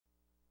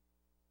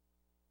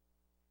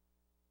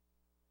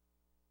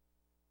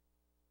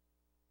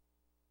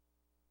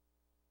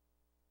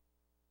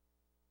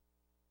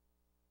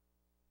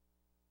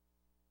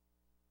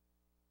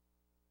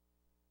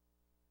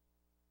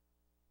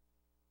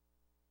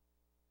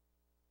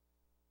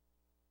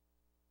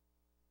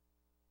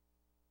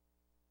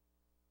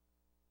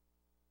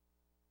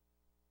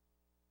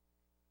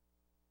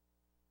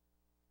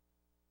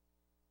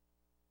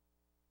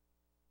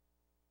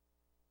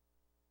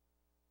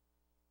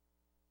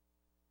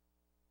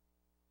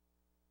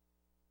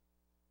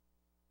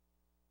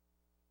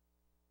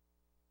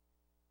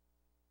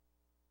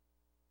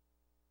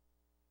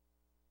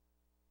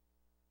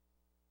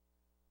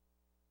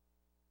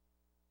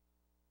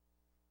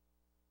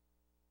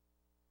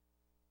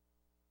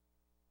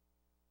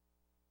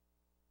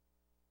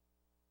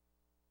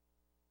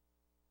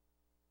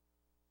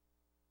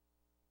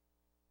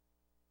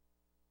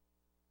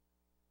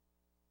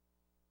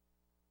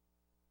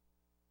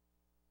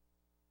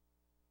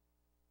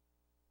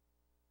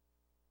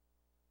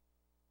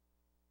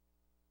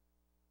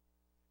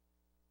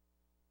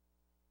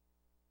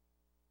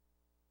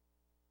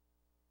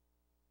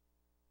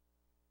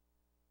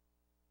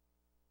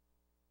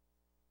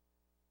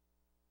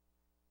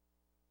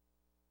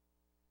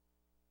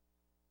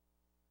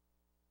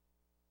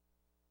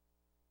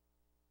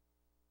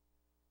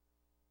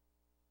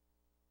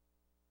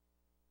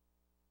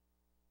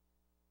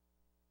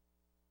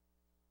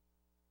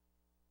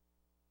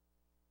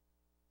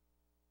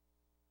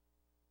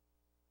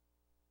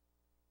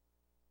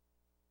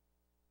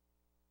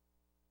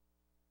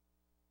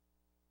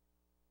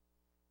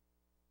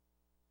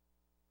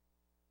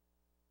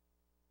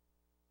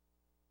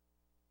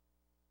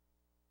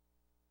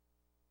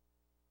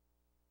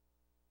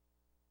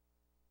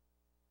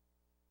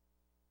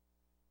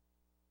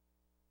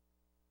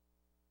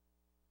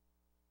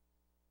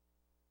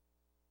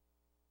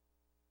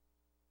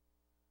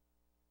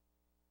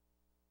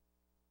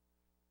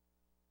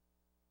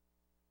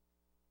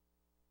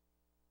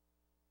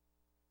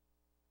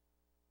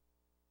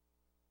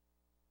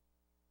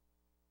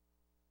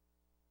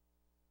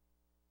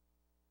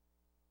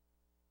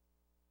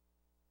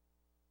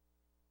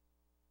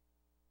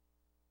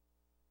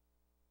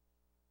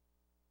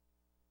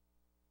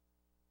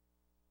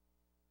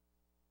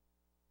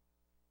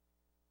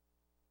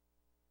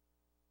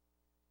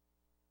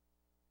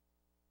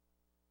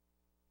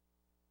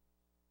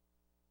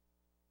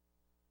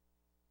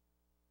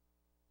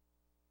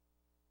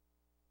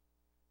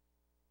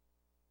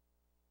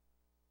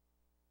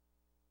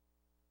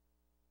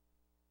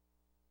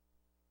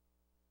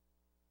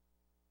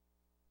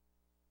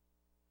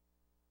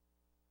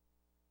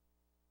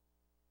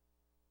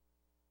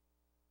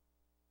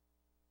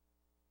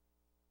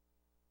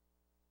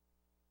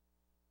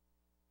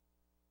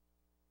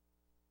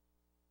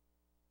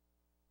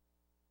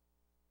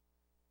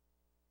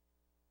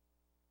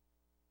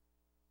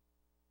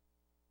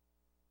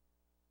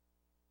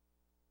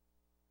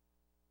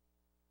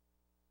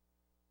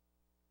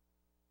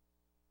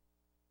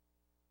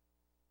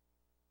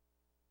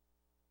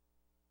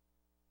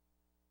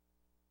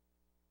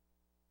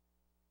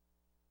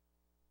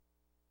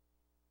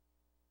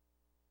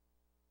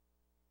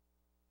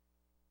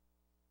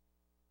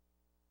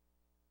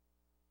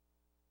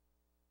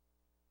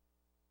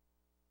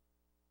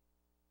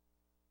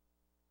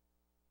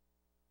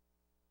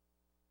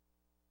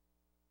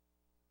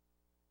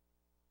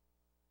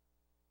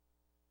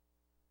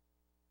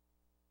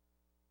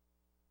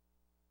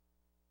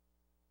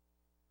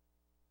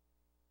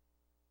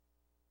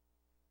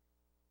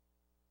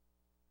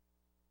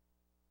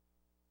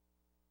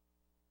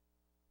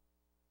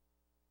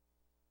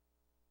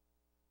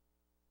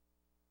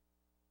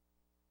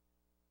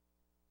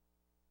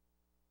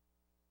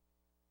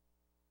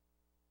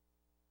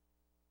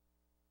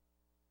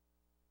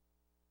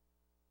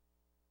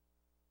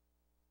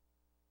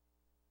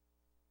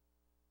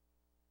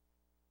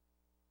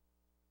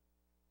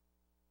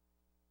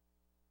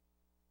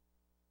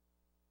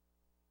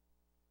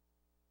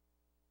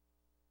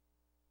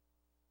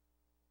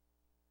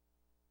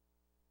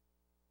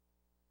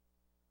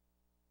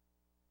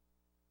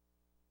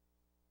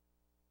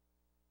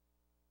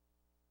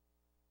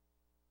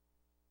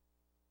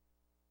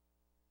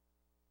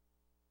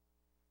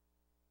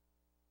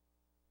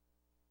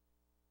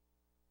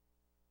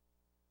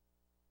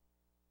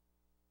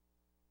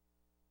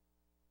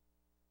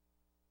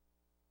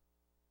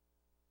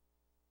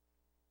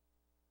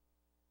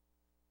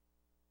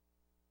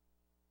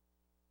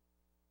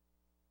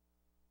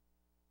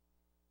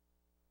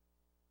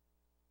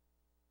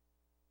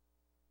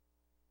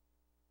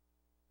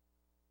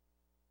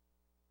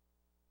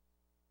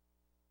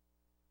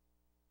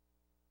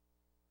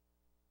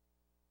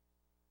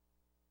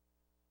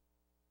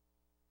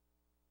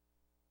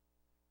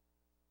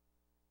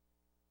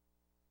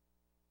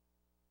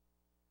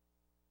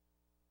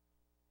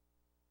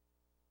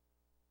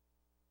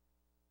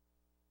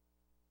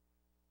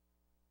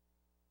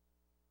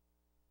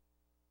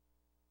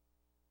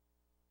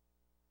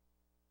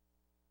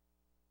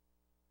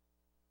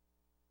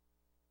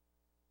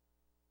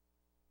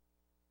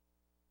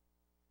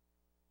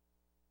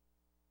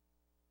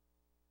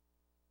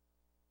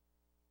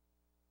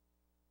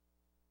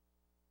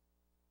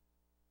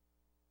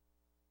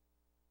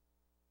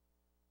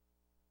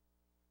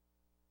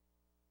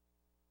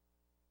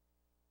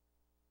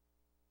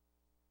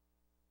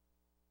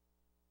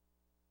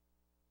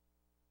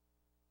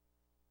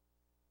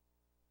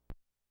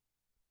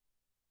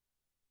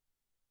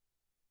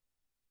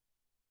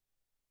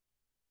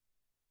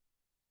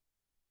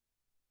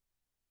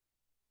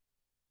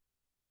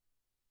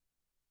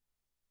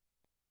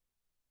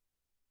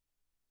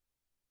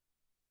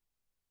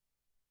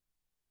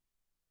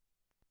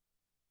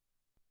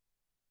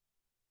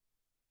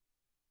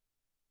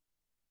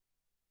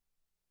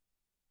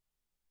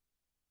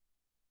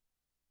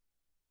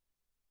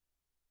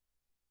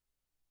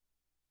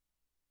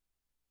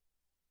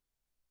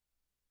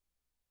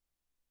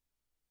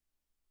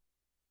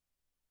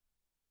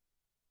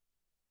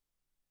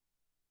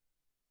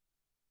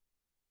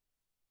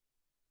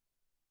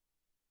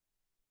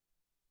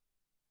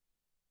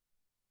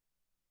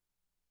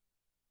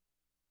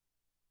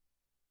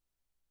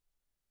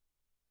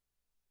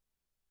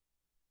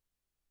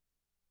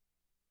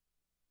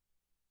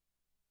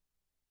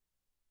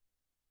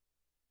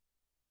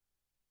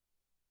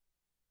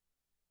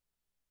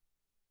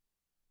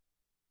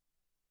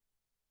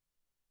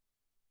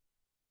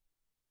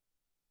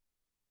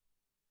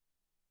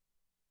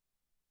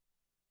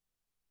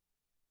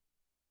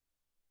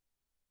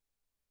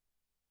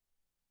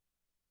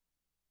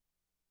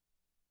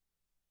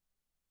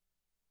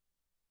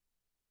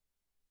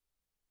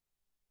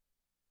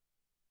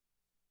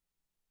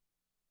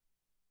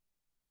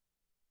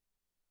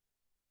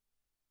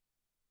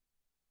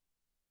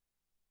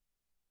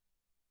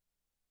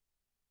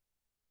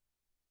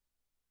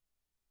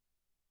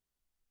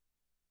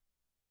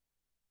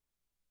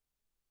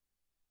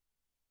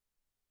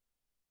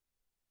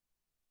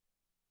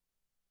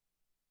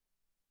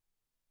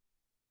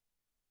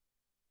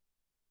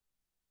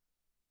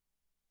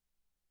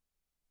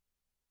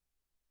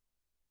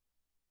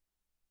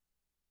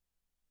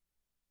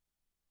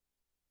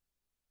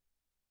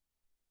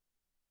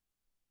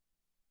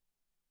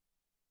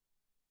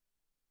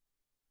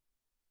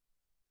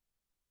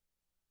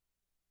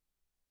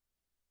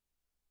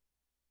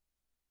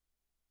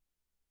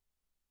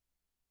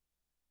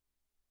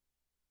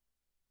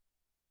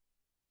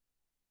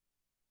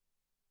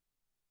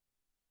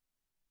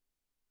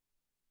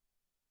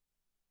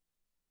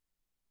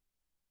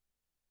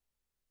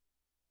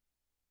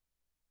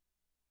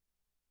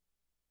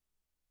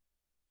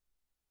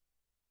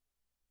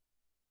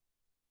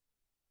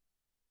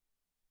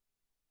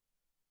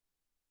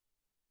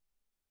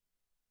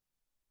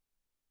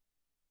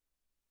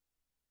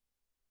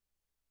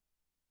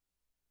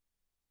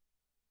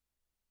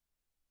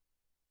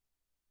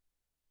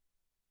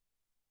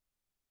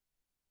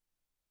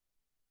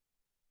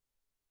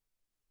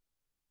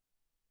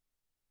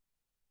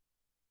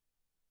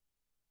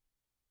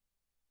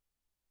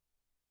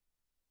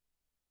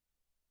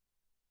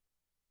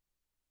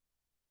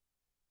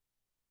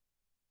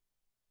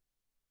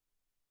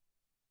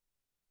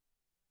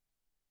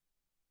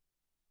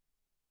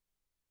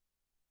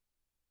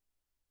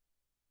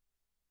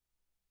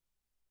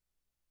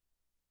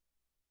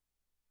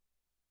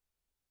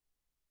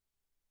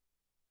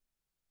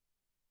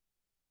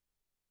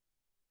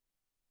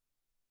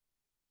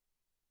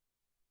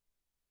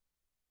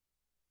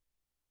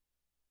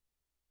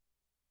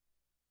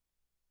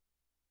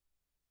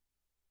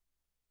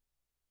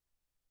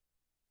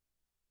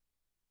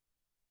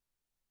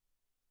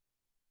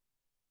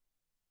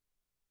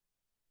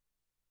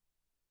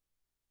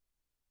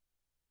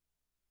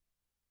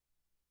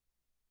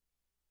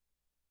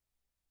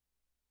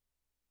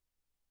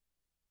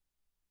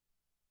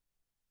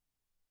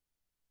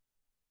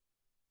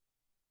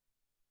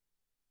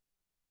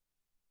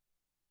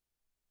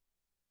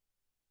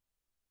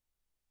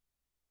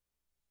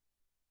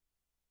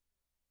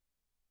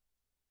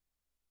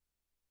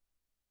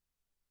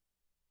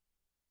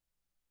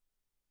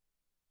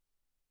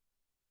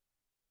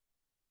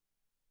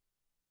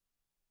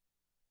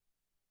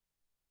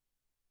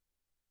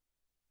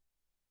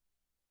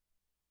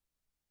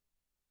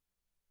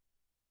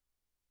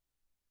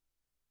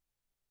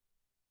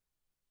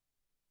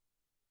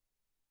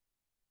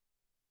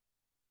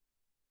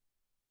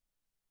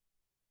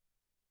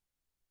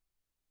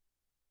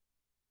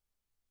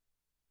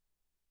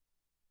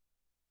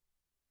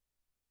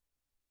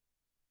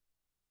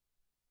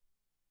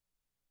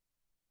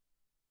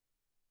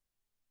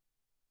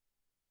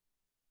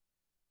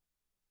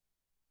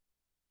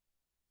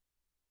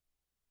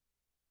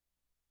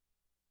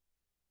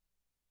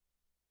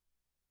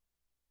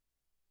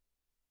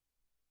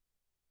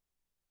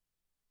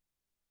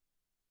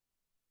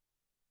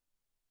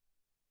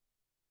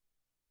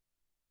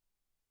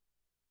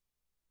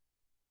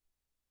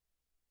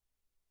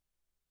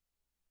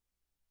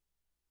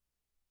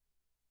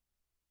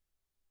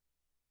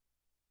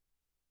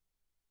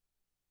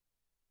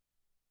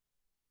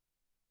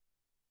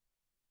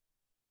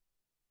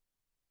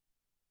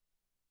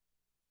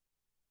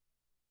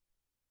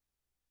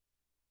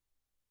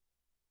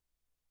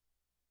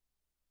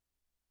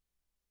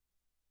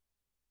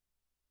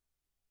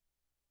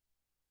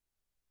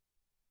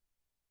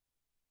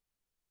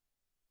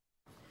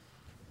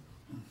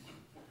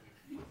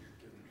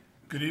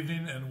Good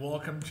evening and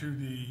welcome to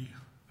the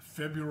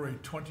February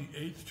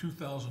 28th,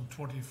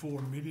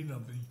 2024 meeting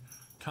of the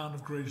Town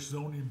of Gray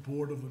Zoning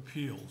Board of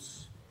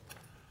Appeals.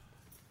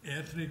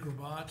 Anthony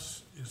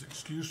Grabatz is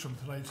excused from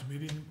tonight's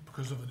meeting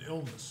because of an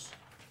illness.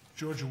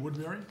 Georgia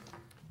Woodbury?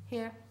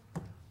 Here.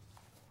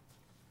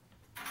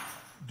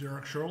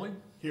 Derek Shirley?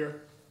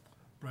 Here.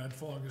 Brad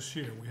Fogg is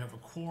here. We have a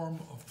quorum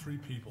of 3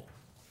 people.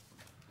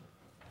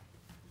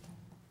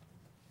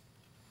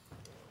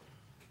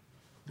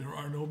 There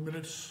are no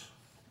minutes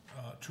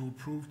to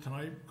approve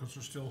tonight because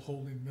we're still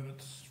holding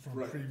minutes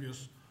from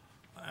previous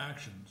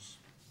actions.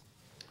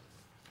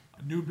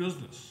 New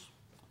business.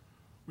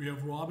 We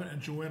have Robert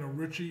and Joanna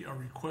Ritchie are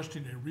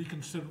requesting a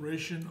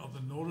reconsideration of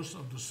the notice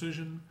of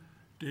decision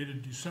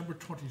dated December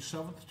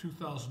 27th,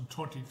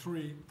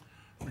 2023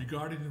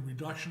 regarding the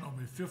reduction of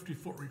a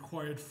 50-foot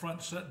required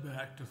front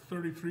setback to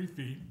 33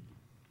 feet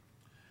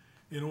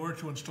in order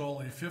to install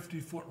a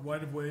 50-foot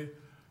right-of-way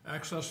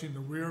accessing the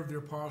rear of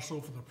their parcel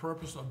for the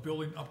purpose of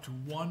building up to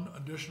 1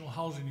 additional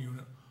housing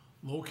unit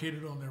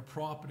located on their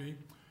property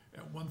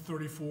at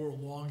 134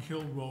 Long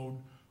Hill Road,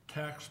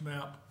 tax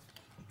map,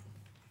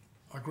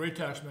 Gray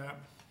tax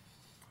map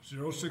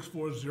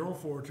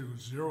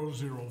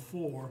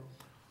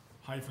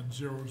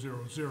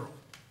 064042004-000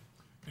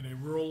 in a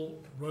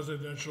rural,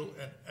 residential,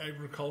 and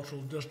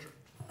agricultural district.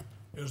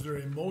 Is there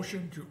a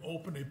motion to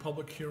open a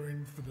public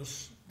hearing for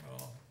this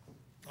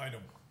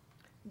item?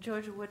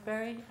 Georgia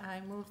Woodbury, I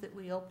move that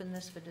we open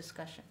this for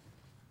discussion.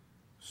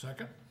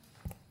 Second?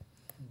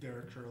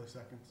 Derek Shirley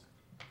seconds.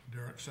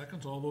 Derek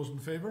seconds. All those in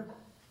favor?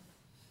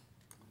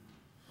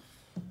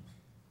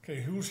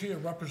 Okay, who's here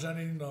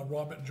representing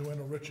Robert and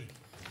Joanna Ritchie?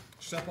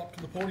 Step up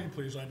to the podium,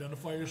 please.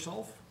 Identify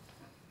yourself.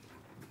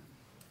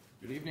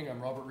 Good evening, I'm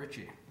Robert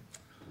Ritchie.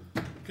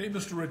 Okay,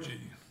 Mr. Ritchie,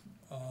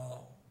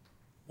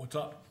 what's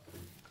up?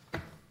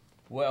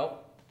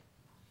 Well,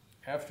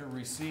 after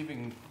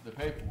receiving the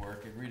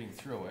paperwork and reading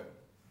through it,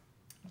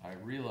 I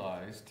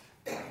realized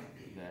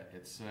that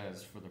it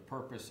says for the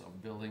purpose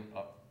of building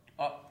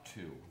up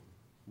to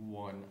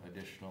 1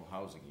 additional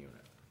housing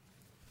unit.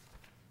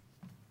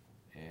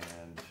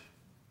 And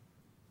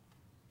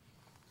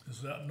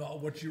Is that not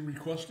what you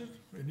requested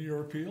in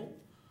your appeal?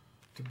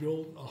 To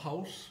build a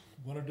house,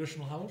 1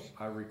 additional house?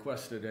 I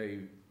requested a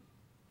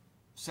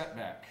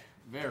setback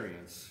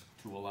variance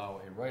to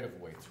allow a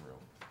right-of-way through.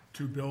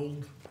 To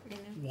build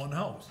 1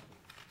 house?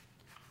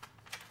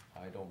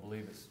 I don't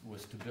believe it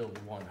was to build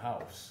 1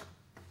 house.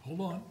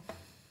 Hold on.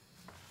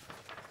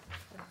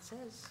 It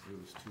says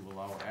It was to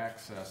allow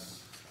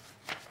access.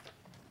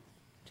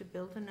 to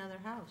build another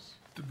house.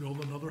 To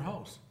build another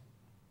house.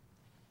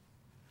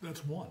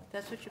 That's 1.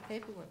 That's what your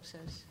paperwork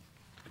says.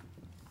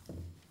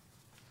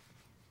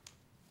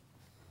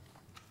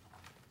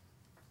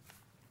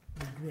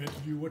 We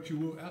granted you what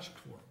you asked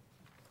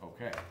for.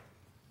 Okay.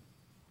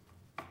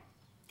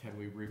 Can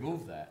we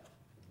remove that?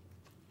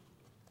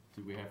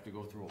 Do we have to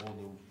go through a whole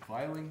new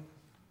filing?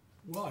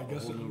 Well, I A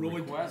guess whole it new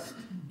really, request?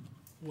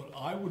 what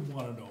I would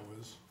want to know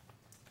is,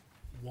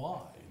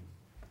 why?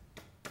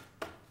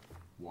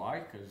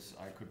 Why? Because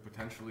I could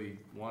potentially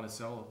want to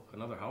sell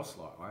another house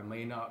lot. I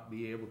may not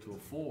be able to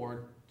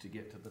afford to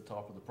get to the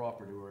top of the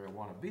property where I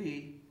want to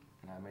be,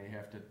 and I may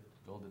have to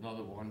build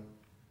another one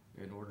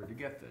in order to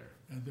get there.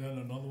 And then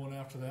another one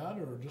after that,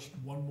 or just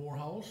 1 more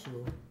house,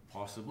 or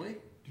Possibly.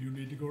 do you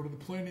need to go to the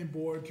planning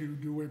board to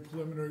do a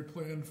preliminary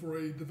plan for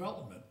a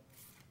development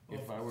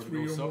If I of were to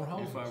 3 go or more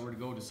houses? if I were to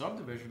go to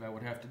subdivision, I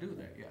would have to do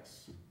that,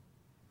 yes.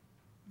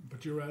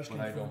 But you're asking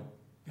But I for, don't.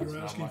 That's you're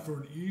not asking my- for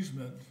an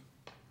easement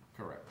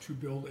Correct. to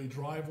build a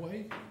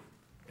driveway,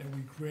 and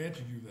we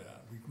granted you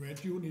that. We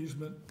grant you an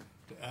easement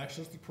to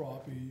access the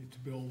property to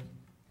build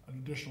an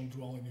additional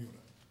dwelling unit.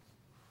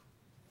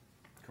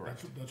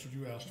 Correct. That's what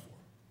you asked for.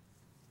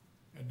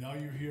 And now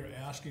you're here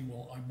asking,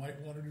 well, I might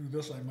want to do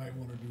this, I might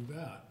want to do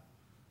that.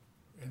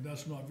 And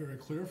that's not very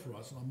clear for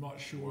us, and I'm not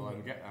sure.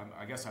 Well, that-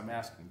 I guess I'm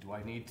asking, do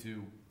I need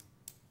to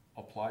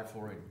apply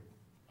for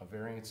a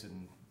variance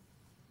in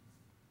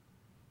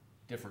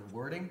different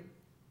wording?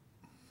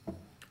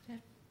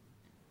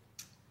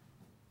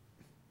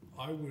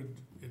 I would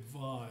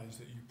advise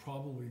that you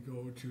probably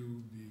go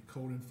to the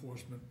code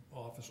enforcement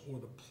office or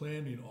the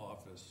planning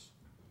office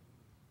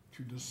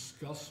to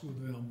discuss with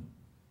them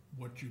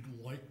what you'd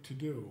like to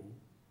do.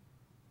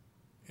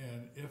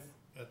 And if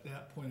at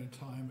that point in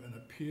time an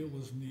appeal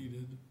is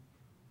needed,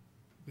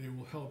 they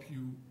will help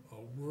you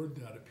word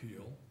that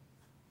appeal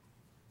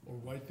or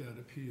write that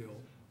appeal.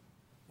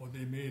 Or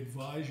they may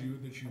advise you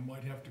that you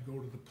might have to go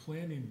to the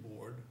planning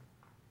board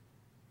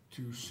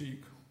to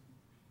seek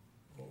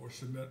or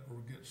submit or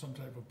get some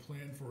type of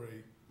plan for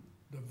a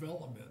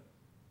development.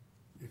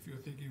 If you're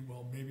thinking,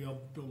 well, maybe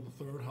I'll build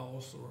a 3rd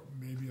house or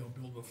maybe I'll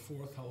build a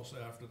 4th house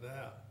after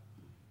that,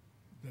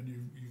 then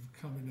you've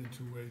come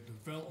into a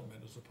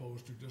development as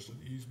opposed to just an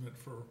easement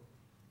for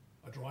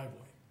a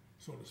driveway,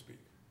 so to speak.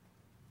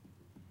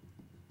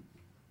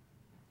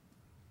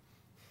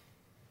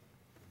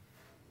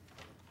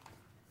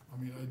 I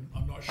mean,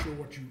 I'm not sure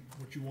what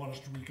you want us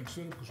to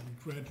reconsider because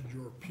we granted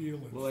your appeal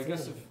in Well, I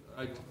guess full. if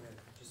I,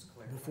 Just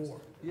clarify Before.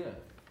 something. Yeah.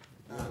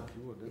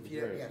 If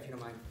you don't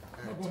mind,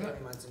 No, go ahead.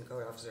 Terry Munson,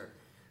 code officer.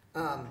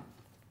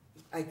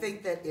 I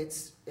think that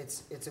it's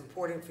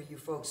important for you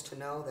folks to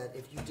know that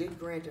if you did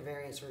grant a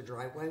variance for a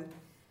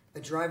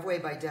driveway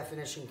by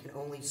definition can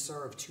only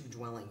serve 2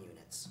 dwelling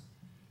units.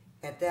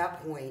 At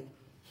that point,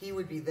 he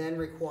would be then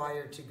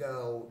required to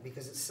go,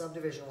 because it's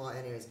subdivision law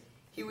anyways,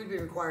 he would be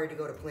required to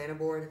go to planning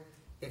board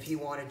if he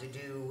wanted to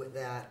do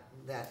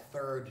that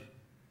third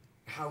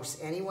house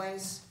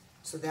anyways.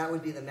 So that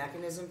would be the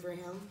mechanism for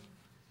him.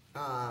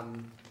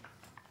 And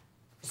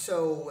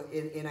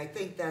I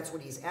think that's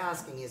what he's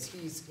asking, is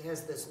he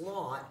has this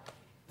lot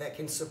that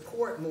can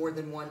support more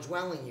than 1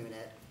 dwelling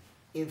unit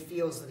and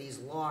feels that he's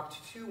locked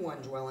to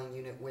 1 dwelling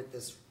unit with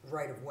this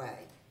right of way.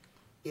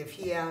 If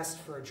he asked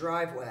for a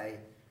driveway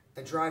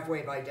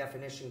by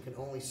definition can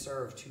only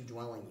serve 2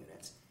 dwelling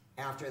units.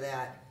 After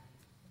that,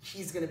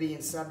 he's gonna be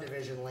in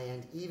subdivision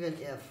land, even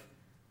if,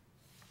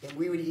 and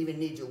we would even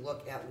need to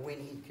look at when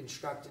he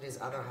constructed his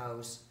other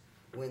house,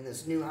 when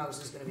this new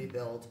house is gonna be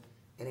built,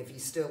 and if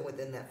he's still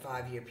within that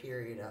 5-year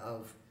period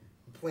of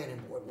planning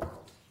board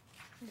world.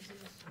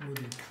 Where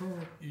the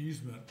current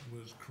easement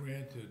was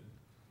granted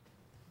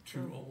to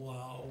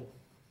allow,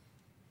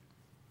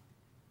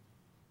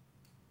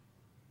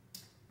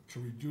 to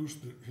reduce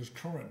his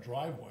current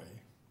driveway.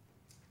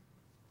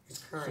 His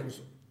So current it's-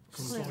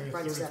 so it's only a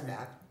front 33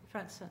 setback,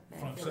 Front setback.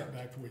 front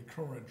setback to a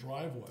current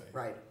driveway.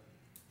 right.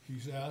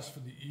 He's asked for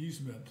the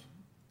easement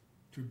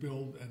to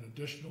build an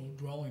additional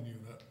dwelling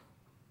unit,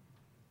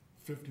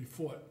 50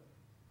 foot.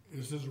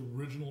 Is his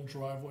original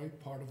driveway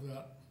part of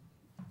that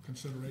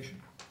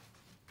consideration?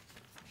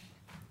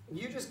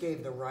 You just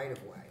gave the right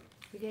of way.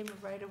 We gave him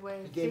right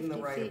away, You gave him the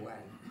 50 right of feet way.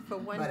 for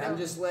one But I'm building.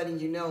 just letting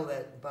you know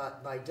that,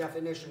 but by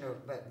definition,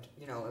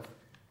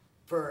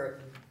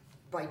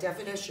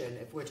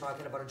 if we're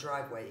talking about a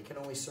driveway, it can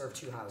only serve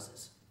 2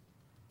 houses.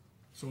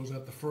 So is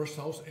that the first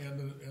house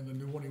and the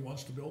new one he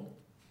wants to build?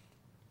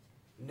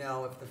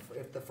 No,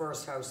 if the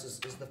first house is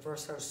the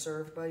first house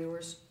served by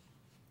yours?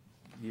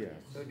 Yes,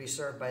 It would be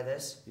served by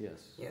this?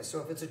 yes. Yeah,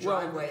 so if it's a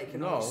Well, driveway, it can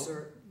no. only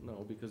serve,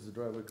 No, because the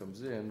driveway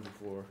comes in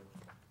before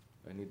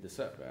I need the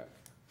setback.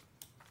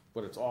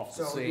 But it's off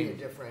the So it would be a same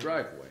different-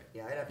 driveway.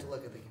 yeah, I'd have to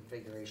look at the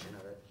configuration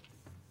of it.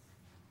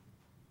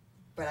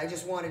 But I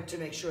just wanted to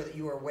make sure that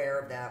you were aware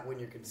of that when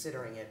you're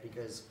considering it,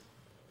 because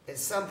at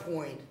some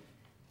point,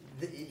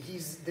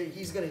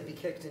 he's gonna be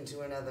kicked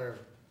into another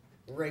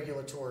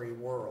regulatory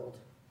world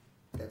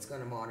that's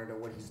gonna monitor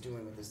what he's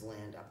doing with his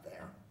land up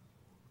there.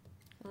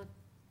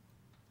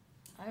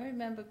 I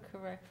remember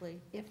correctly,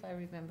 if I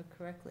remember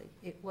correctly,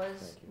 it was,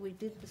 Thank you. we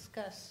did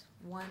discuss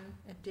 1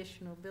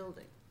 additional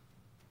building.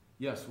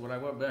 Yes, when I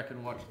went back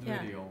and watched the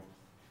Yeah. video,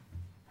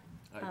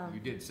 Um, you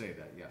did say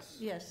that, yes.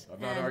 Yes.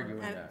 I'm not and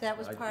arguing that. That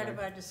was I- part of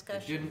our It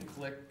discussion. didn't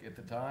click at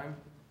the time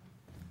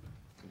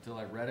until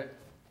I read it.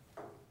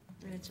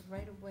 And it's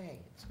right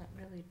away, it's not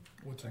really,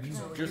 What's an So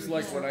easement? Just you-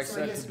 like when I so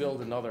said guess- to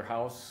build another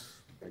house,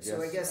 I guess.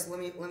 So I guess, let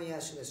me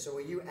ask you this, so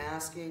are you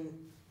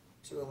asking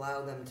to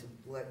allow them to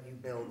let you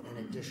build an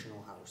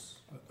additional house?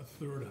 A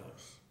third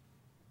house.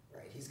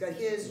 Right, he's got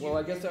his, Well,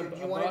 I guess I'm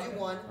you wanna not- do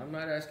 1? I'm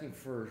not asking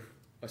for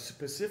a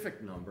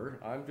specific number,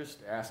 I'm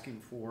just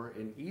asking for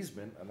an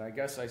easement, and I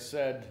guess I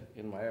said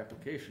in my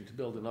application to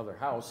build another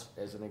house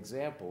as an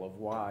example of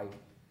why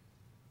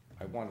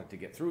I wanted to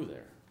get through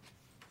there.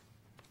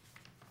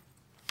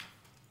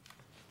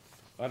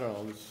 I don't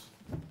know, this,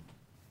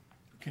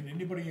 Can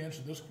anybody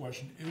answer this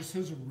question? Is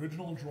his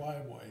original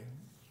driveway,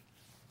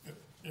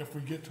 if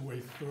we get to a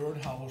third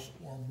house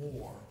or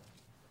more,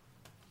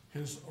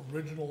 his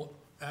original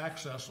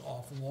access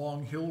off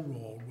Long Hill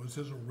Road was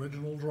his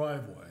original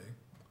driveway,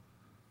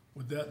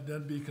 would that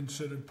then be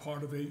considered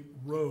part of a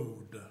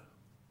road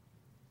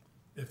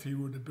if he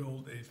were to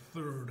build a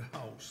third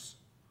house?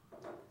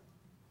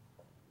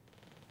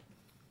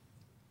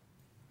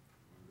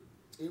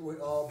 It would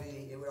all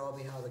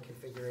be how the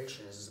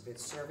configuration is. If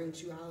it's serving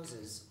 2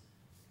 houses,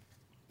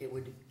 it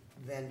would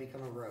then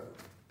become a road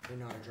and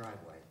not a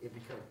driveway. It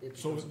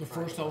So becomes a the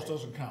first private house way.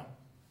 doesn't count?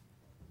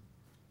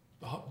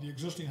 The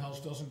existing house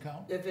doesn't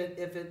count? If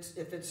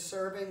it's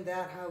serving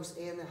that house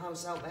and the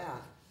house out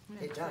back,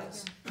 Yeah, it try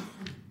does.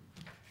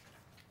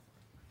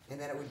 And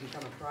then it would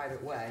become a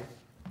private way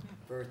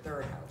for a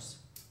third house.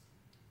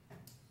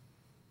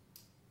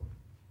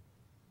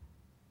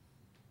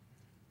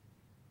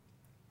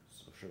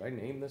 so should I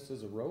name this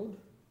as a road?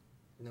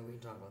 And then we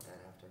can talk about that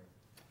after.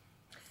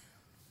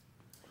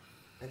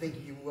 I think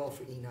you will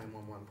for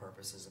E911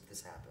 purposes if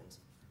this happens,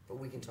 but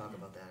we can talk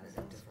about that in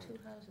a there's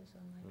different. 2 houses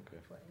on my, Okay.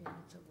 and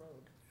it's a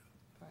road,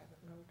 private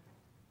road.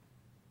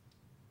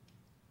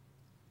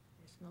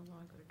 It's no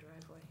longer a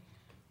driveway.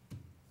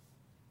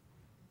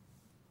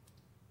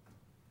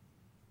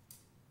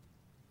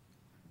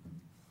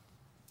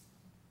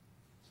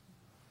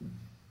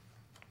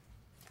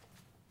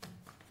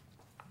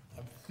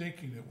 I'm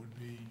thinking it would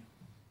be,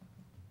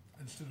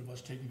 instead of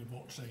us taking a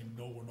vote and saying,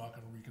 no, we're not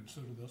gonna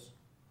reconsider this,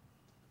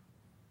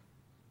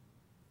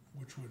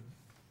 which would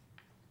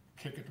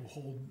kick it to a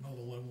whole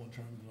another level in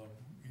terms of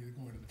either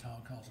going to the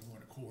town council or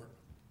going to court.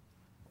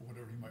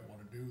 whatever he might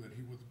wanna do, that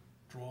he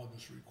withdraw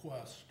this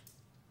request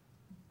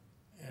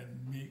and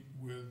meet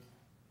with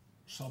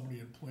somebody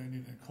in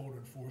planning and code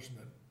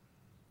enforcement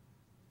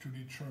to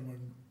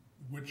determine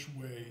which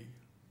way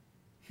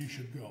he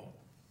should go.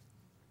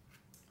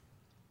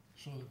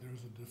 So that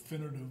there's a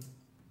definitive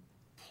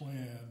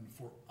plan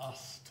for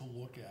us to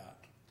look at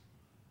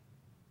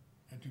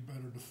and to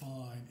better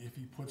define if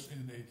he puts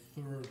in a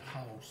third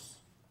house,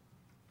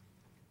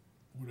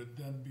 would it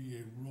then be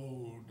a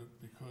road,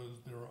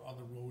 because there are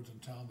other roads in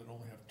town that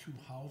only have 2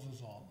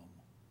 houses on them?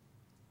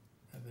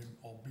 And they,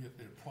 albeit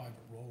they're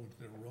private roads,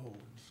 they're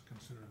roads,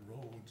 considered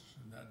roads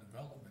in that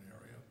development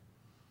area.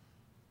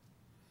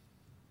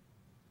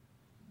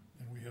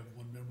 And we have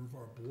one member of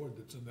our board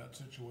that's in that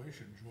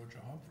situation,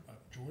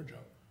 Georgia,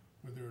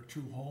 where there are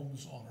 2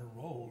 homes on her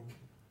road,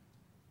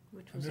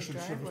 Which was a initially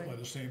serviced by driveway.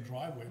 the same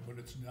driveway, but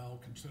it's now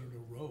considered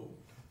a road.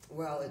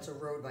 Well, it's a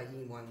road by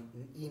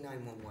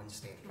E911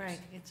 standards. Right,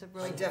 it's a By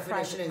road. definition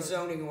private and road.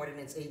 zoning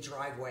ordinance, a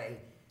driveway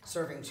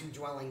serving 2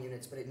 dwelling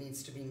units, but it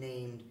needs to be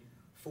named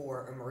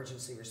for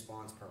emergency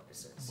response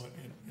purposes. But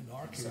in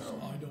our case, So-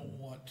 I don't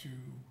want to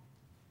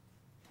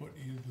put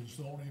either the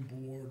zoning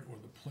board or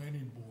the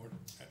planning board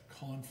at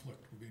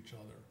conflict with each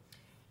other.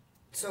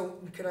 So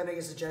could I make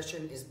a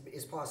suggestion,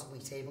 is possibly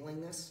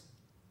tabling this?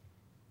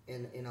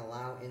 And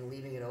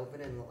leaving it open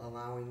and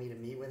allowing me to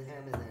meet with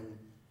him and then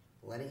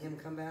letting him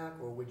come back?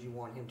 Or would you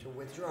want him to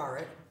withdraw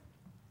it?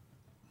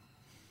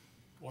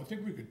 Well, I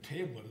think we could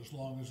table it as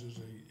long as there's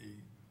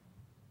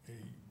a,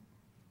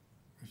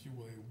 if you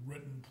will, a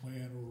written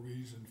plan or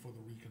reason for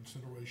the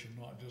reconsideration,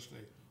 not just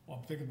well,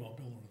 I'm thinking about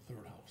building a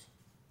third house.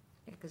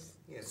 Yeah, 'cause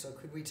Yeah, so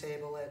could we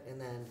table it, and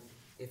then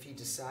if he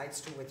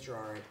decides to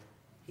withdraw it,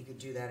 he could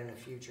do that in a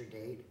future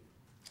date?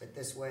 But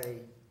this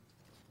way,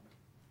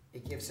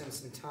 it gives him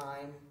some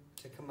time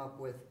to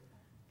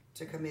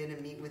come in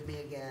and meet with me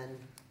again.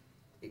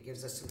 It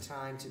gives us some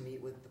time to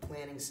meet with the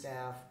planning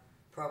staff,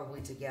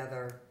 probably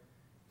together,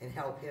 and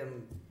help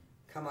him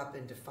come up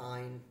and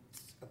define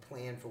a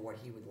plan for what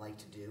he would like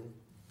to do.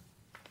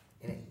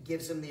 And it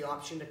gives him the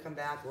option to come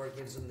back, or it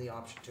gives him the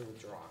option to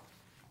withdraw.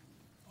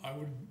 I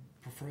would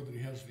prefer that he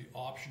has the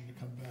option to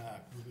come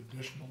back with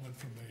additional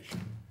information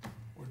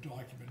or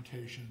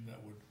documentation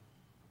that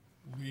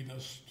would lead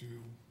us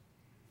to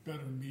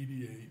better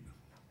mediate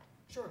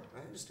Sure, I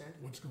understand,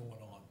 what's going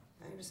on.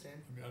 I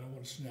understand. I mean, I don't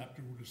want to snap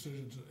to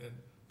decisions and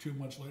 2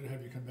 months later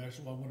have you come back,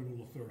 so I want to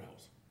build a third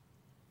house.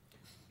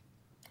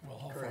 Well,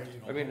 how far, Correct. you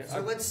know. I mean,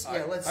 So let's do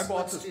that. I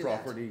bought this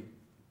property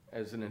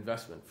as an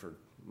investment for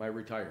my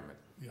retirement.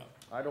 Yeah,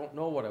 I don't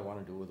know what I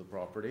wanna do with the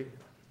property.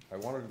 I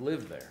wanted to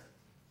live there.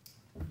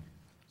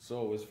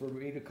 So as for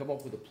me to come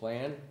up with a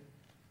plan,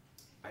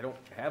 I don't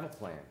have a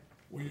plan.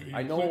 well,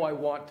 I know I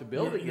want to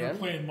build Your again.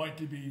 plan might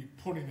be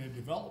putting a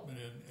development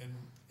in, and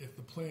if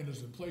the plan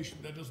is in place,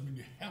 that doesn't mean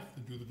you have to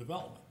do the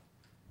development.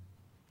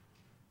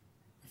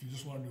 If you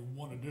just want to do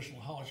one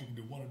additional house, you can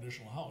do one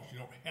additional house. You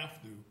don't have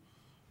to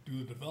do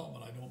the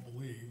development, I don't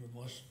believe,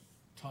 unless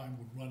time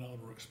would run out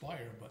or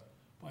expire, but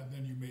by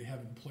then you may have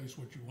in place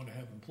what you want to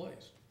have in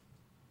place.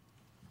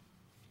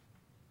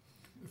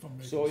 If I'm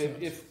making So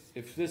sense.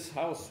 if this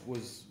house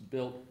was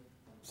built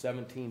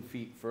 17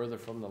 feet further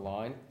from the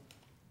line,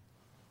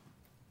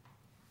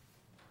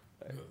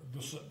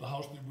 The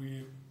house that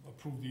we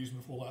approved the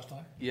easement for last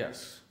time,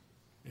 yes,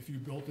 if you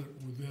built it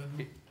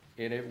within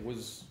and it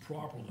was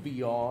properly,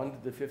 beyond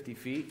the 50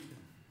 feet,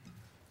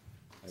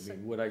 I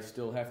mean, would I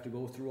still have to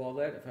go through all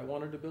that if I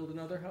wanted to build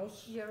another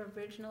house? your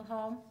original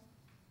home,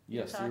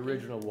 Yes, the talking-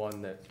 original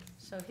one that,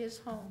 so his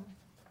home,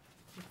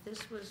 if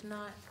this was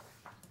not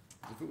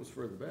if it was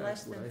further back,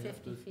 less would I than have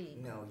 50 to?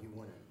 feet. No, you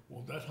wouldn't.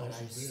 well, that But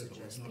house I is there, though.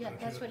 It's suggest- not Yeah, gonna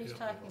that's hit what it, he's yeah.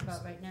 talking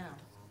about right now.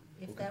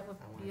 If Okay. that were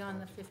beyond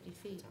the 50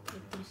 feet,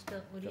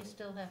 would he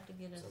still have to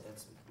get So a,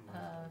 that's my uh,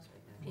 plans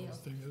right now. Well, appeal?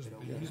 the thing is, They the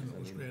don't get it. easement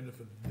was granted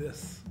for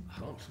this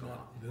house,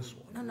 not this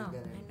one. No, no,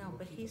 We've gotta- I know,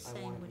 but he's I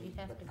saying, wanna would he be-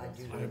 have but to I go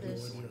do I through have no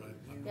this?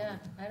 idea. Yeah,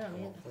 I don't I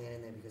either. won't plan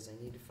in there because I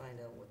need to find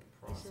out what the He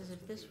process says if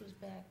would this be was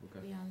back Okay.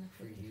 beyond the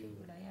For 50 feet, you.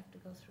 would I have to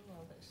go through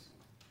all this?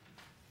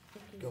 I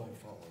think he going would.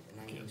 forward,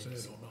 and I Can't need say I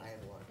to, don't know. I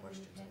have a lot of But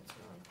questions. he'd have It's to-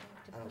 not- he'd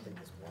have to I don't put think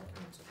in this more works.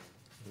 houses,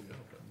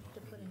 to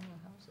put in more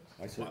houses.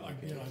 I said, Well,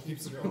 again, I think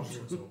Keeps there your are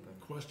options open.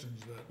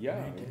 questions that Yeah.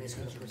 need to And be it's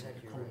gonna answered by protect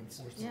the your code rights.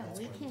 enforcement Yeah, That's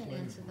we why can't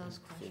planning answer board. those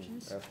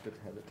questions. have to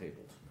have it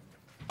tabled.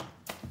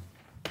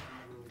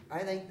 I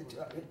think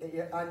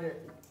that, under,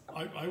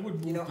 I would You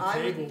move know, the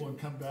I would- table and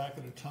come back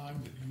at a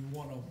time that you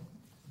wanna,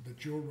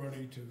 that you're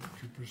ready to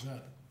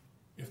present,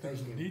 if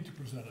there's a Thank you. need to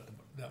present at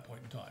that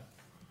point in time.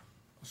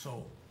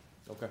 So,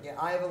 Okay.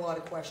 yeah, I have a lot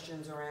of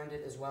questions around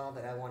it as well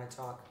that I wanna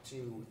talk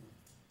to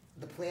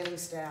the planning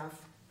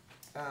staff,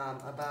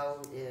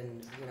 about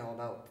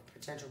about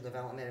potential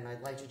development, and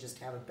I'd like to just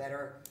have a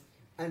better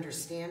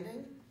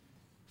understanding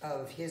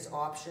of his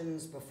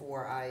options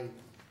before I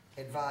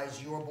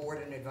advise your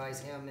board and advise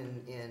him,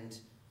 and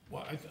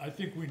well, I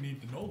think we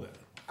need to know that.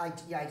 I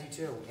do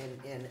too,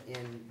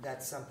 and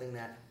that's something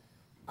that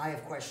I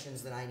have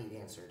questions that I need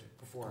answered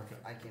before Okay.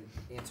 I can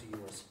answer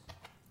yours.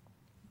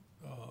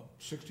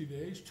 60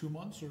 days, 2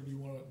 months, or do you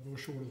wanna go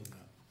shorter than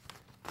that?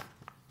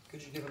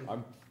 Could you give him,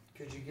 I'm,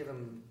 could you give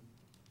him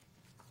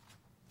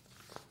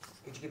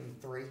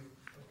 3? A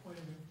point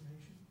of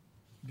information,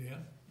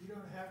 Dan? you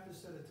don't have to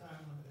set a time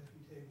limit if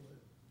you table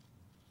it.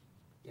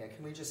 Yeah,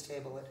 can we just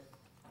table it?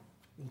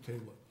 We'll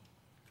table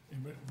it.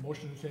 Anybody,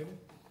 motion to table?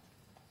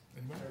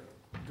 Anybody?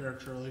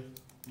 Derek Shirley.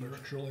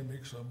 Derek Shirley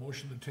makes a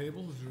motion to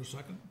table. Is there a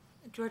second?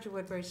 Georgia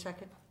Woodbury,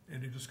 second.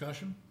 Any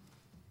discussion?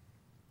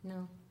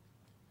 No.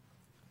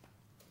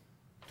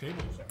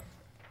 Table.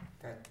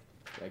 Okay.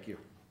 thank you.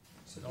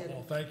 So Oh, get-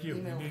 well, thank you.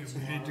 email We it need to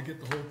tomorrow. get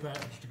the whole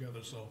package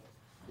together, so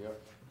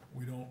Yep.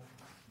 we don't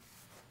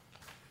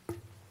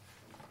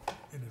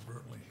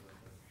inadvertently.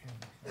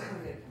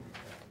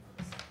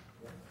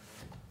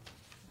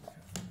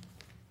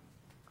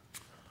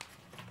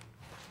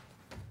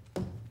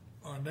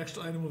 Our next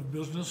item of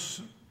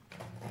business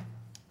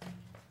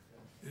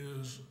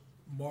is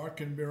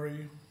Mark and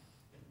Mary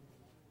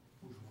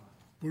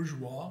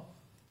Bourgeois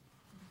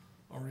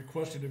are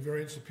requesting a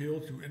variance appeal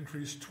to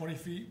increase 20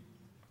 feet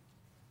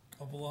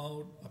of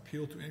allowed,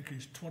 appeal to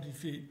increase 20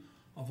 feet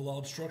of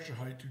allowed structure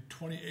height to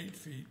 28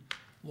 feet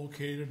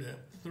located at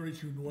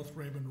 32 North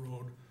Raymond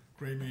Road,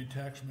 Gray Main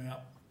Tax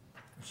Map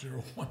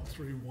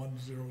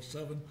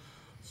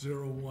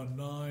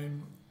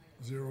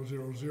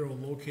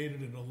 0131070190000,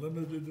 located in a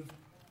limited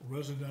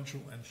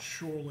residential and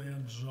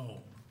shoreland zone.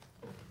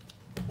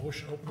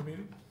 Motion to open the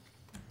meeting,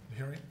 the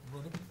hearing,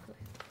 brother,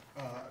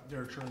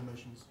 Derek Shirley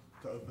motions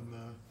to open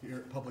the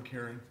public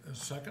hearing. and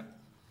second.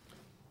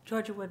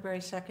 Georgia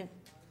Woodbury, second.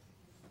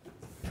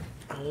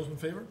 All those in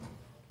favor?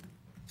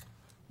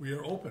 We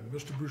are open.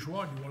 Mr.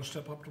 Bourgeois, do you want to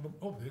step up to the,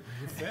 oh, you're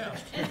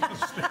fast.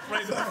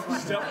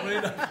 Step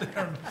right up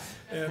there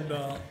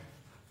and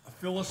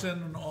fill us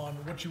in on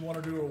what you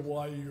want to do or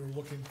why you're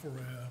looking for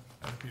an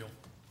appeal.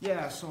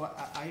 Yeah, so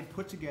I had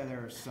put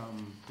together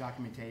some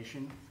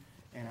documentation,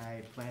 and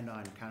I planned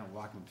on kind of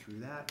walking through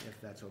that, if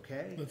that's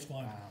okay. That's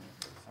fine.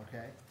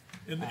 Okay,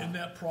 In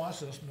that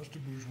process, Mr.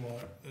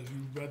 Bourgeois, as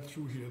you read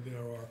through here,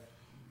 there are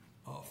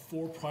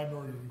 4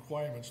 primary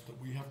requirements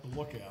that we have to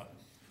look at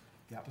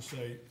yep, to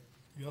say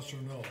yes or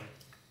no.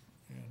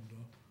 And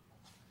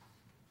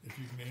if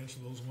you can answer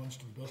those ones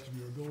to the best of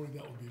your ability,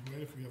 that would be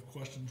great. If we have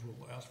questions,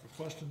 we'll ask for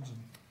questions, and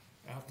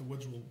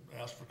afterwards, we'll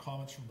ask for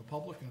comments from the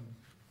public, and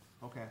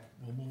okay,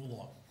 we'll move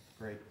along.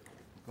 great.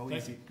 Go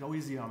Thank easy, go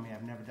easy on me,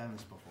 I've never done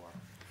this before.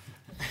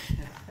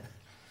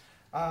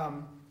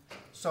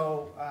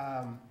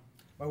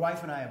 My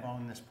wife and I have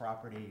owned this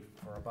property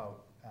for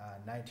about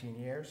 19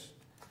 years,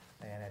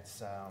 and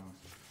it's a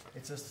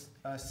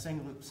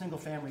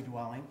single-family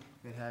dwelling.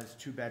 It has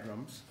 2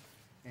 bedrooms,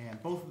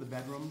 and both of the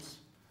bedrooms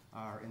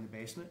are in the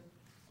basement.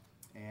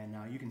 And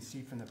you can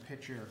see from the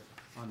picture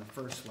on the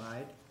first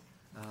slide,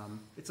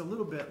 it's a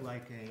little bit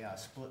like a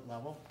split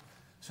level.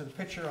 So the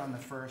picture on the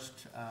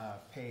first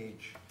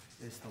page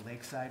is the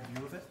lakeside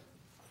view of it.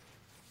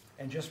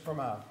 And just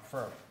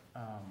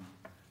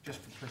just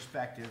for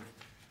perspective,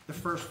 the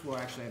first floor,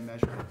 actually I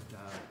measured it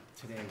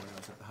today when I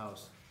was at the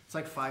house. It's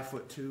like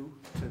 5'2" to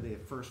the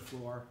first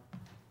floor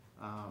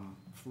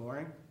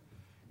flooring,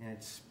 and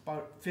it's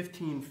about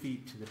 15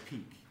 feet to the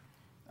peak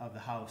of the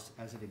house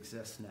as it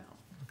exists now.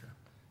 Okay.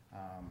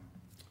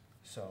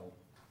 So,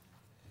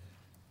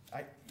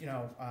 I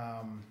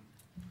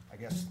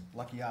guess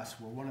lucky us,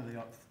 we're one of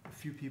the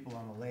few people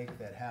on the lake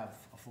that have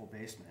a full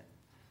basement.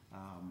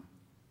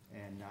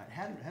 And it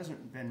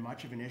hasn't been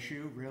much of an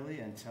issue really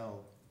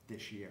until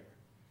this year.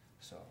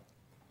 So,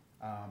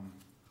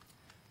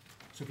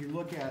 so if you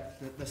look at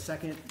the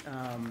second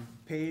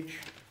page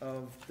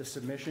of the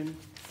submission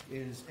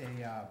is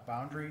a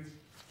boundary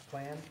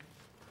plan.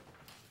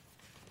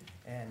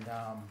 And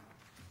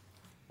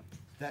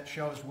that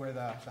shows where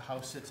the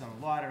house sits on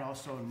the lot. It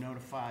also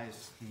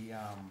notifies the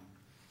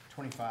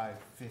 25,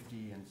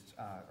 50, and,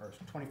 or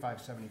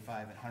 25,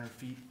 75, and 100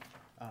 feet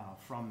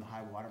from the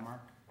high water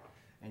mark.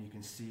 And you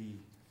can see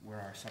where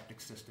our septic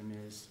system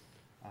is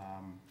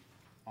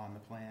on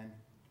the plan. I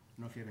don't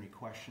know if you have any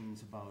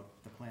questions about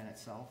the plan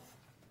itself.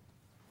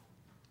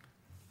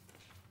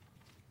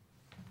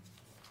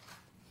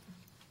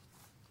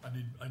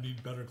 I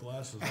need better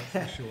glasses,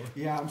 that's for sure.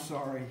 Yeah, I'm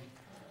sorry.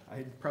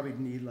 I'd probably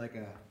need like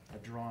a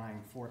drawing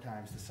 4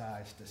 times the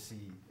size to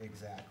see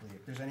exactly.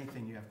 If there's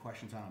anything you have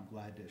questions on, I'm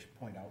glad to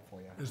point out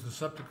for you. Is the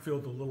septic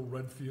field the little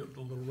red field,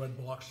 the little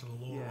red box to the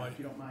lower Yeah, right? if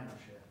you don't mind, I'll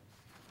share.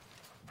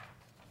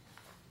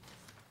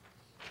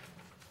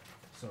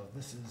 So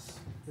this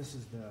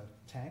is the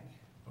tank.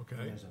 Okay,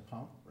 There's a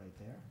pump right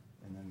there,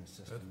 and then the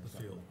system That's is the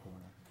up in field. the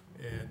corner.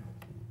 and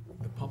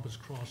the pump is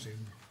crossing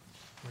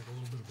like a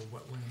little bit of a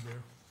wetland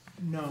there.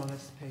 No,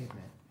 that's the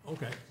pavement.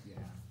 Okay, Yeah.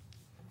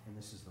 And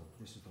this is the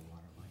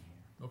water line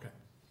here. okay,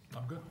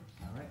 I'm good.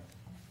 All right.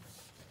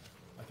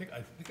 I think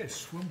I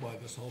swim by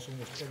this house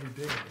almost every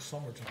day in the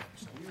summertime,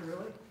 so, You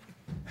really?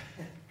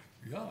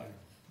 yeah,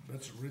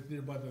 that's right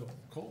there by the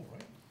cove,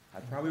 right?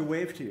 I'd probably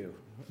wave to you.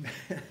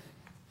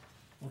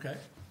 Okay,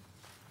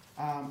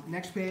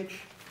 Next page.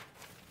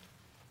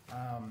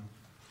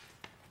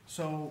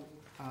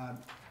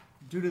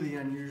 Due to the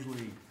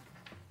unusually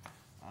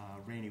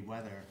rainy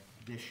weather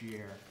this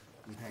year,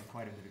 we've had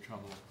quite a bit of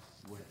trouble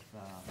with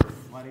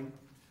flooding.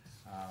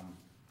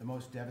 The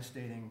most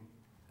devastating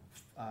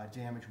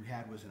damage we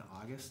had was in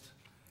August,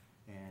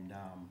 and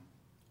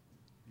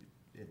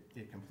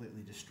it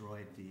completely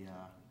destroyed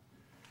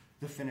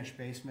the finished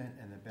basement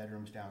and the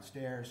bedrooms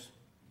downstairs.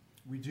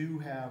 We do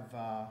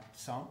have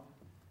sump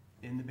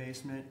in the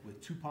basement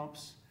with 2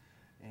 pumps,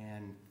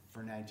 and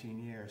for 19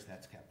 years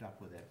that's kept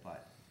up with it,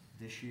 but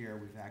this year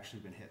we've actually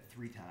been hit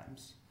 3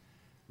 times.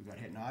 We got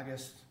hit in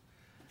August,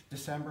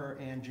 December,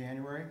 and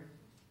January,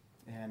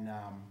 and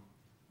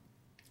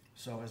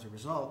so as a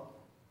result,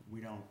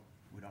 we don't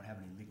have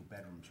any legal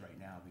bedrooms right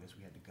now because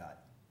we had to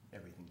gut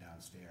everything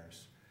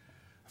downstairs.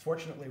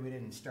 Fortunately, we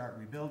didn't start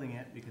rebuilding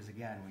it because,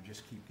 again, we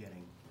just keep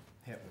getting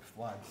hit with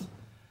floods.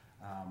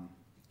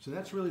 So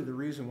that's really the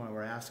reason why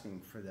we're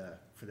asking for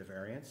the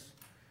variance.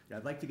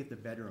 I'd like to get the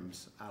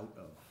bedrooms out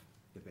of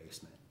the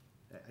basement.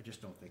 I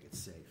just don't think it's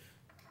safe.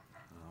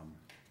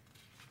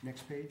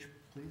 Next page,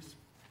 please.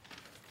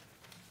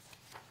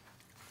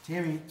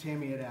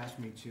 Tammy had asked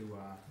me to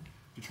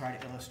try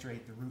to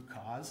illustrate the root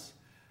cause.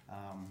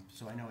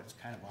 So I know it's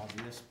kind of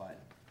obvious, but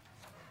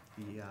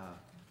the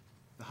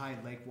high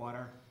lake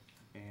water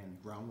and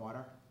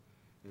groundwater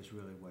is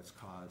really what's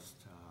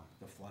caused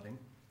the flooding.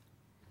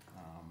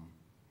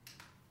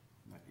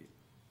 Might be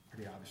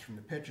pretty obvious from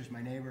the pictures.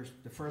 My neighbors,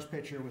 the first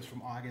picture was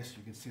from August.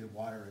 You can see the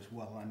water is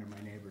well under my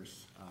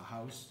neighbor's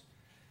house,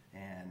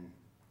 and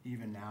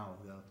even now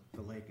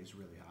the lake is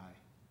really high.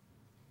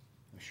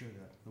 I'm sure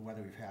the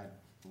weather we've had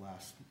the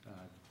last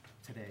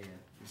today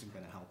isn't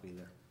going to help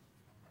either.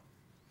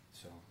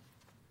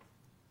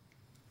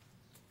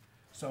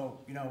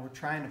 So we're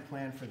trying to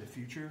plan for the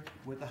future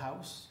with the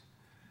house,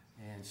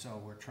 and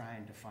so we're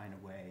trying to find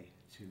a way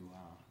to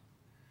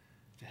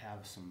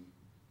have some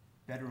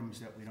bedrooms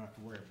that we don't have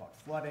to worry about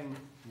flooding,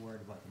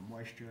 worried about the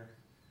moisture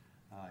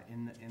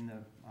in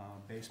the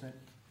basement.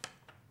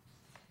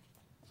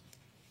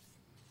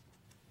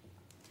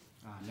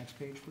 Next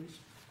page, please.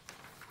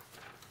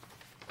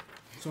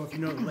 So if you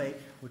know the lake,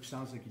 which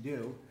sounds like you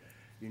do,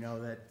 you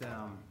know that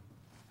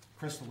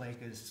Crystal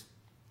Lake is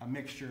a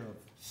mixture of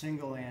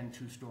single and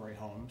 2-story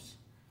homes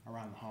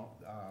around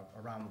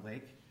the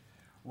lake.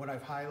 What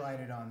I've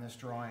highlighted on this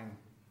drawing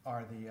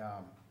are the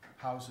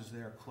houses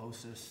that are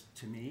closest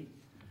to me.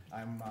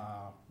 I'm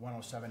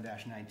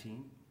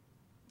 107-19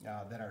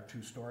 that are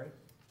 2-story.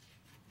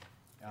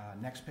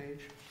 Next page.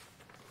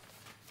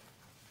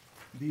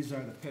 These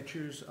are the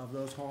pictures of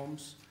those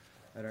homes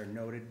that are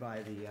noted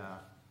by the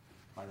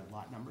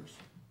lot numbers.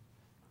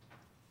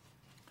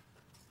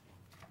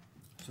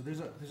 So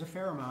there's a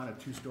fair amount of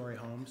 2-story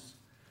homes,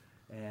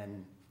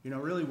 and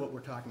really what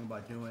we're talking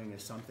about doing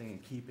is something in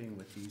keeping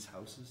with these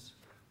houses.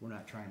 We're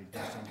not trying to do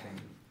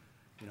something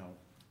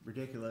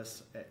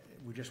ridiculous.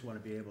 We just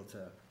want to be able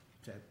to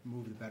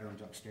move the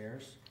bedrooms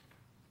upstairs.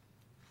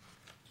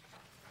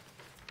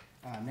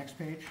 Next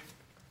page.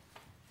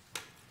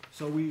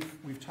 So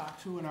we've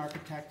talked to an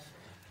architect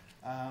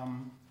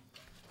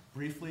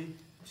briefly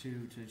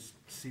to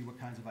see what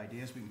kinds of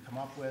ideas we can come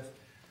up with.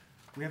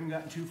 We haven't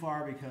gotten too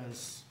far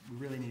because we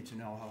really need to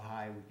know how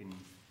high we can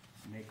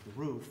make the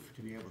roof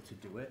to be able to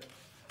do it.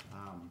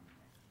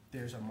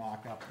 There's a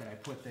mock-up that I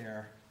put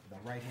there. The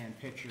right-hand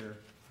picture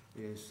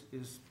is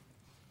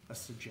a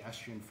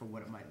suggestion for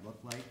what it might look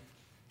like,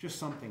 just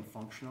something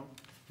functional.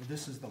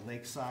 This is the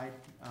lakeside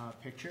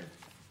picture.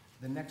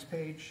 The next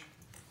page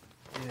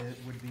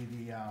would be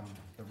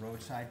the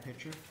roadside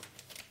picture.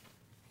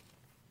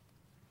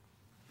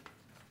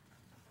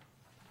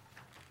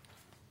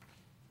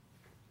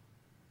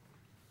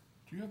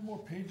 Do you have more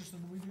pages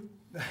than we do?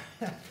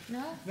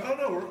 No? No,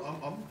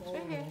 I'm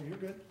following okay. along. You're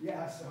good.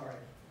 Yeah, sorry.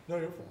 No,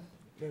 you're fine.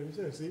 No, you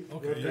said, see?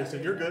 Okay,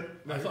 You're, you're good.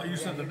 I thought you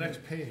said the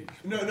next page.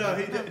 No,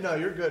 he did. No,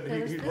 you're good.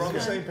 There's We're on the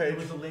this same It page.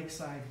 was a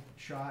lakeside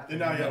shot. No,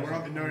 yeah, we're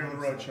on the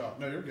road shop.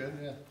 No, you're good.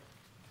 I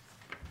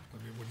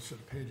mean, when you said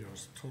the page, I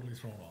was totally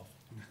thrown off.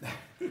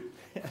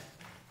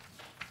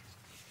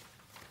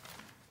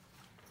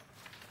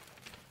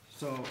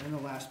 So in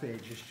the last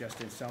page, is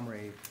just in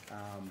summary,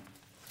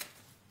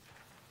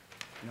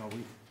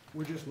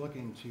 we're just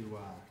looking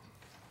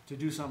to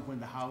do something with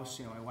the house.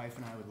 My wife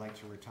and I would like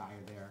to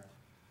retire there,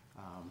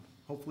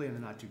 hopefully in the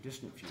not too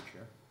distant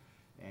future,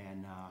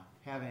 and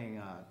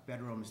having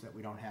bedrooms that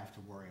we don't have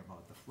to worry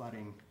about the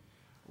flooding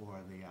or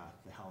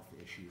the health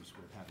issues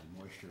with having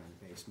moisture in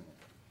the basement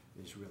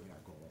is really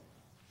our goal.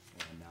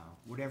 And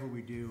whatever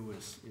we do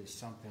is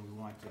something we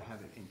want to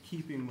have it in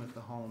keeping with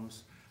the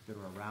homes that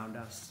are around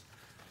us.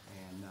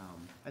 And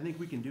I think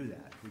we can do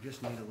that. We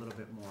just need a little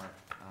bit more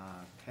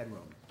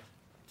headroom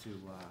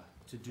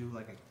to do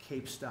like a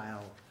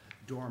Cape-style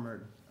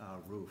dormer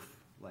roof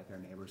like our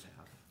neighbors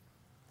have.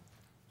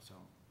 So.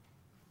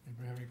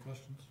 Anybody have any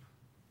questions?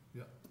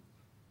 Yeah.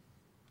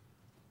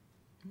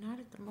 Not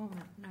at the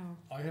moment, no.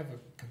 I have a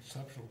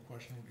conceptual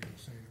question, what you were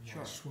saying, when I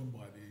Sure. swim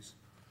by these.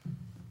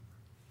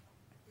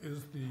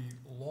 Is the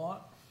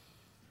lot,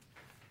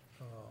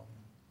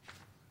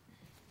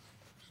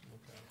 just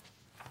look at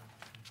it.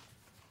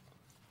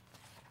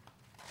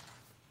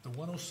 The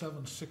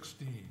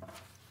 10716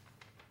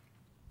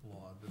 lot,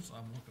 this,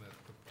 I'm looking at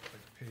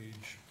like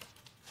page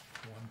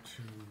 1,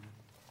 2,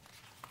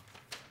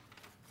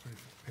 3,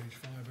 page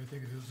 5, I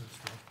think it is, it's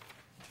the,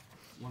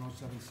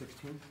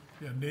 10716?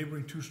 yeah,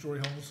 neighboring two-story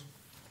homes.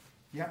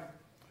 Yep.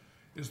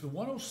 Is the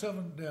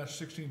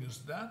 107-16, is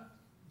that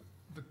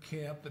the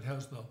camp that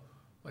has the,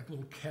 like,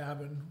 little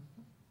cabin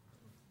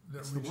that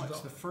It's the reaches one, out?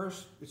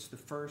 it's the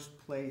first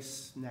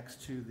place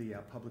next to the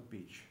public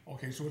beach.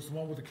 Okay, so it's the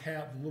one with the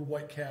little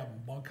white cabin,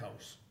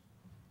 bunkhouse.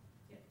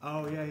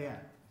 Oh, yeah.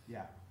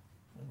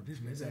 Oh, geez,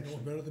 maybe I know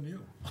it better than you.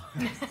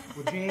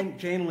 Well,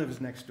 Jane lives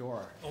next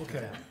door. to Okay.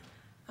 that.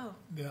 Oh,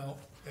 Now,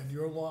 and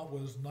your lot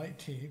was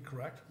 19,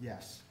 correct?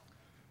 Yes,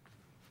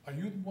 Are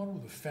you the one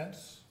with the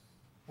fence,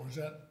 or is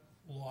that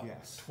lot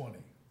Yes. 20?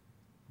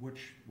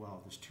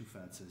 well, there's two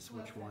fences,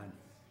 which one?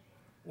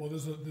 Well,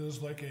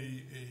 there's like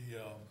a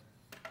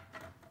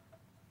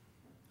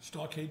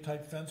stockade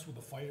type fence with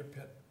a fire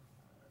pit.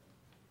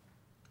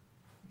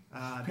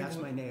 That's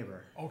People- my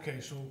neighbor.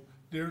 Okay, so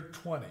they're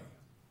 20.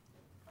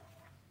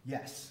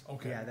 Yes.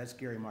 Okay. Yeah, that's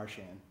Gary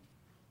Marchand.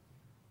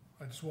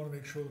 I just want to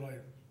make sure that I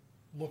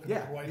look at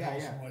Yeah, the right yeah,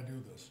 house yeah. when I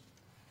do this.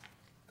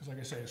 Because like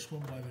I say, I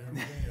swim by there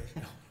every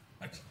day.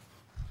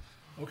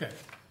 Okay.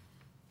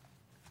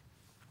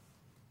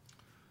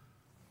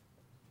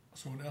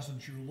 So in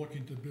essence, you're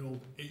looking to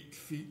build 8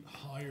 feet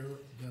higher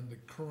than the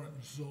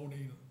current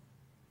zoning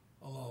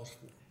allows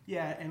for.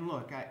 Yeah, and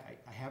look, I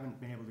haven't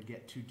been able to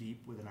get too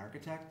deep with an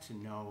architect to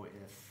know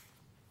if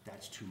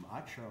that's too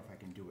much or if I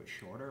can do it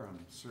shorter. I'm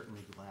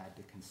certainly glad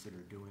to consider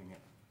doing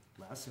it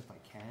less if I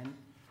can.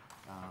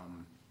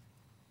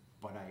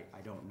 But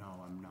I don't know,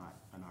 I'm not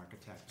an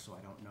architect, so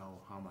I don't know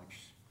how much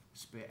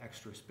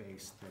extra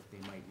space that they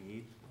might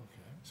need.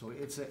 Okay. So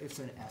it's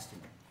an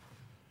estimate.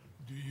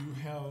 Do you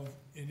have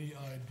any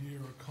idea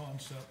or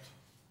concept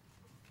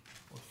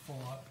or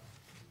thought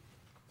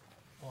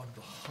on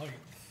the height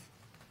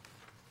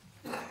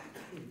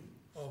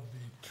of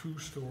the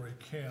 2-story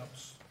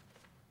camps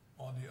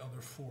on the other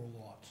 4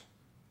 lots?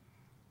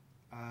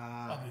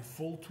 Are they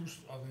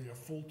are they a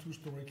full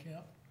 2-story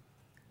camp?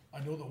 I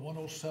know that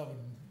 107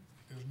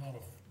 is not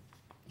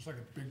it's like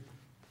a big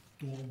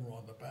dormer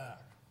on the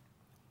back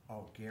Oh,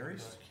 of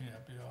Gary's? that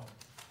camp, yeah.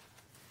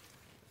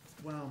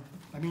 Well,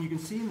 I mean, you can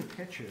see in the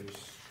pictures,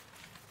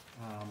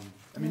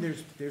 I mean,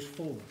 there's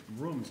full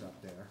rooms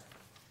up there.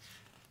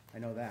 I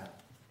know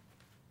that.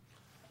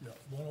 Yeah,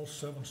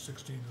 107-16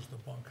 is the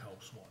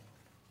bunkhouse one,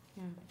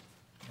 yeah.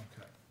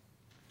 okay.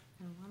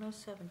 And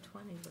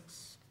 10720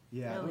 looks,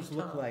 Yeah, Really those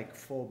look tall. like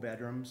full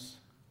bedrooms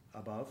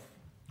above,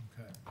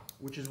 Okay,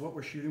 which is what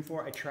we're shooting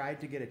for. I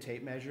tried to get a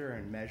tape measure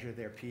and measure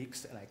their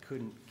peaks, and I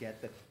couldn't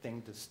get the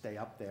thing to stay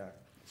up there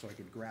so I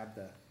could grab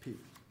the peak.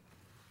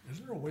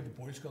 isn't there a way the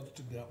Boy Scouts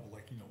did that with,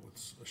 like, you know,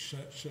 with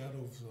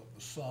shadows of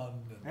the sun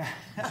and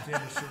you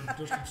stand a certain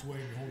distance away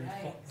and you hold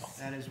your thumb?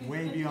 That is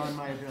way beyond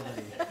my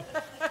ability.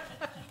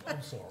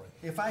 I'm sorry.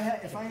 If I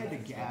had to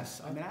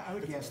guess, I mean, I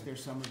would guess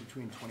there's somewhere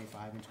between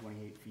 25 and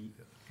 28 feet.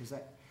 Because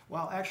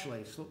well,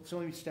 actually, so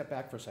let me step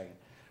back for a second.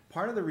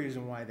 Part of the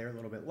reason why they're a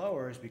little bit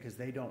lower is because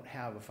they don't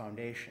have a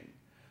foundation.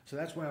 So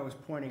that's why I was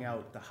pointing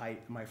out the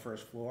height of my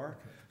first floor.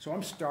 Okay. So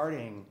I'm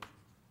starting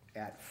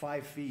at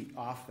 5 feet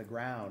off the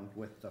ground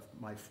with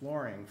my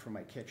flooring for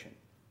my kitchen.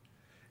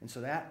 And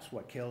so that's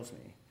what kills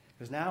me.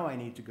 Because now I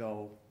need to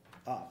go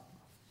up.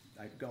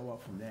 I go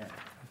up from there.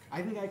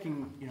 I think I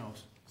can,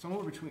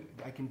 somewhere between,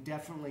 I can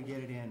definitely get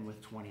it in with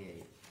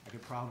 28. I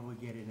could probably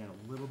get it in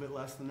a little bit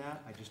less than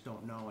that. I just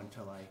don't know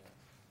until I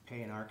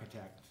pay an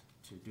architect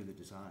to do the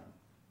design.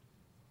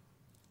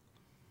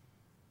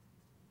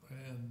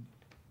 And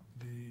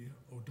the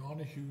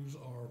O'Donohue's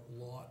are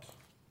lot,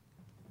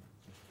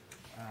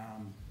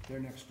 They're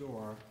next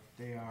door.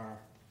 They are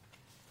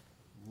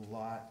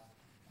lot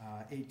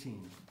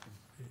 18.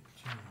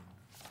 18.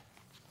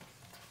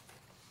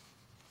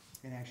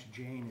 And actually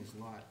Jane is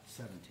lot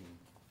 17.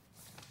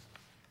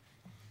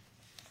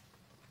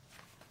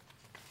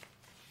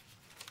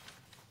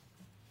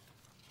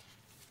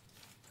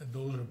 And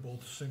those are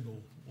both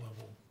single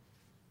level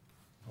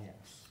homes?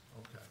 Yes.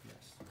 Okay.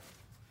 Yes.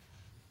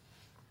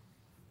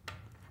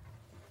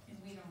 And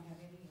we don't have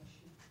any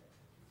issues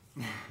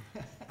with it.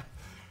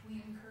 We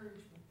encourage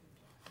what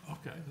they're doing.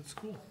 Okay, that's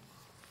cool.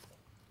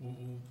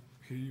 We'll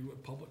hear you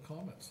at public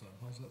comments then.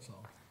 How's that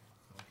sound?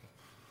 Okay.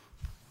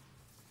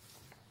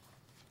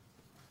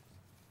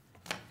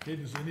 Okay,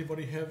 does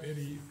anybody have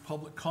any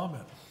public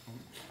comment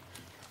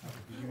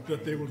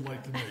that they would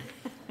like to make?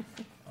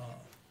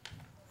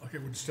 Okay,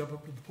 would you step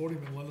up to the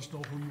podium and let us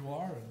know who you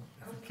are, and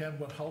if you can,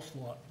 what house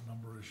lot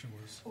number issue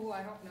is? Oh,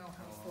 I don't know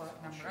house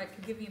lot number. I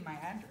could give you my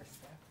address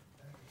though.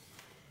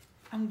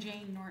 I'm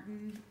Jane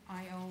Norton.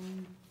 I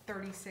own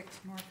 36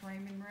 North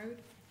Raymond Road,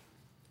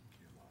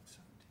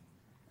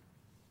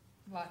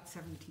 lot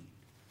 17.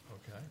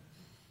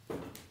 Okay,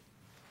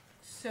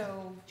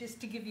 So just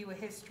to give you a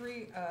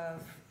history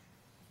of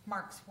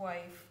Mark's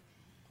wife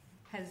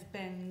has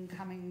been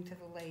coming to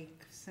the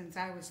lake since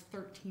I was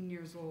 13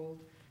 years old.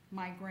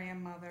 My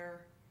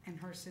grandmother and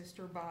her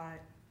sister bought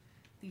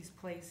these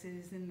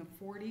places in the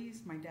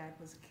 40s. My dad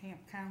was a camp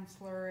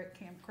counselor at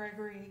Camp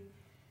Gregory.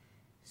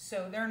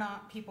 So they're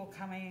not people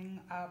coming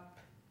up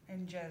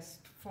and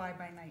just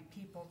fly-by-night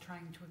people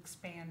trying to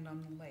expand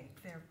on the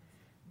lake. They're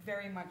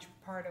very much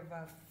part of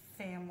a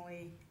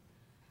family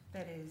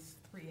that is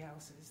 3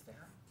 houses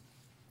there.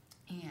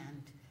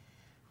 And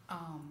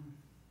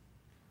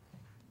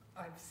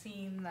I've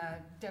seen the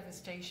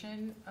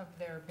devastation of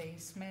their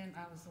basement.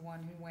 I was the one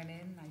who went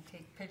in. I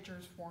take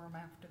pictures for them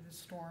after the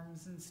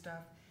storms and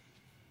stuff.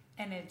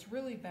 And it's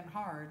really been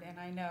hard. And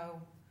I know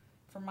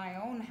for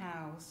my own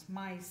house,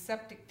 my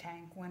septic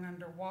tank went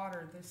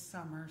underwater this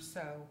summer.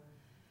 So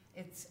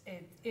it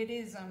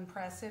is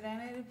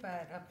unprecedented,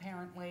 but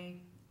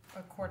apparently,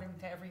 according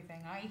to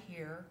everything I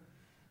hear,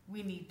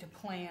 we need to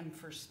plan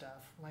for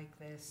stuff like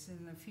this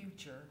in the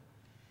future.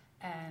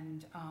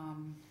 And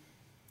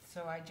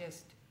so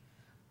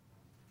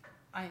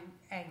I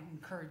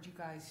encourage you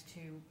guys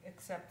to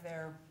accept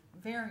their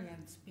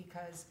variance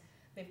because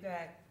they've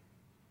got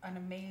an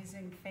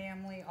amazing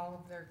family. All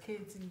of their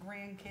kids and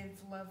grandkids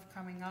love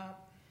coming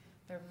up.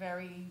 They're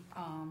very,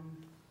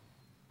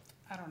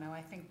 I don't know,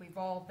 I think we've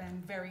all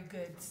been very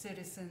good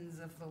citizens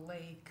of the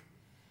lake.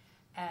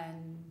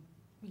 And,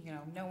 you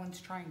know, no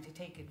one's trying to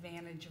take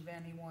advantage of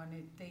anyone.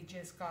 They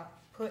just got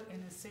put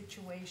in a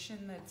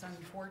situation that's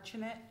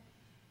unfortunate.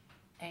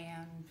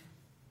 And,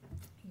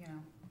 you know,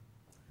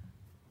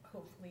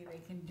 hopefully they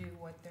can do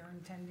what they're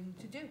intending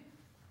to do.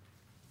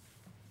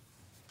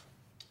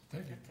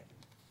 Thank you.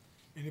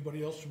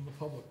 Anybody else from the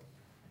public?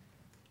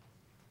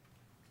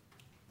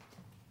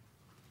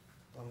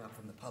 Well, not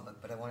from the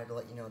public, but I wanted to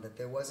let you know that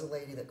there was a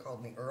lady that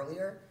called me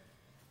earlier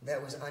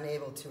that was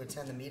unable to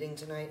attend the meeting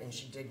tonight, and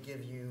she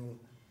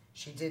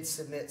did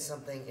submit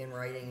something in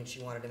writing, and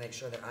she wanted to make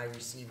sure that I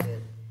received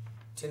it,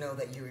 to know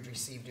that you had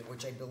received it,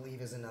 which I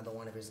believe is another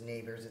one of his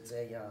neighbors. It's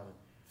a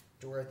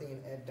Dorothy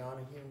and Ed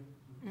Donahue.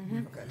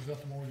 Mhm. Okay. Is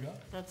that the one we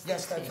got? That's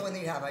Yes, the that's the one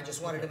same. that you have. I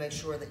just wanted to make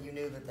sure that you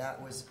knew that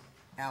that was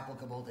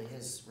applicable to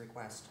his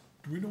request.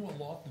 Do we know what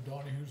lot the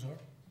Donahues are?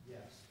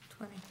 Yes.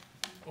 20,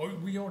 Oh,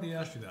 we already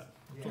asked you that.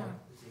 I'm sorry.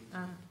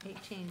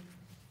 18.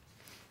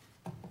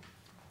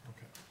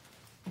 Okay.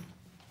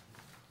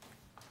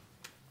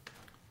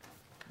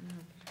 No.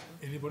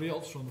 Anybody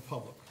else from the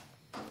public?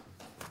 Okay.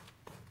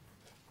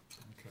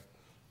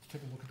 Let's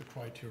take a look at the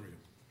criteria.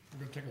 We're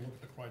gonna take a look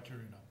at the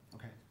criteria now.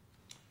 Okay.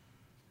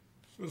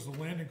 Says the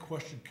land in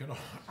question cannot,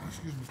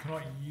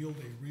 cannot yield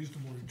a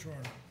reasonable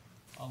return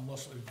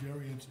unless a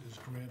variance is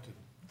granted.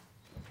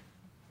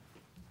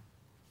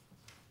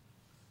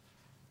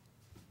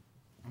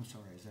 I'm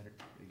sorry, is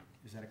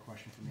that a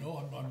question for me? No,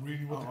 I'm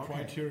reading what the Oh, okay.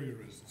 criteria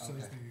is. It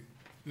says Okay.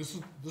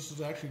 this is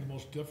actually the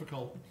most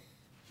difficult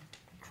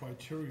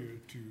criteria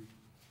to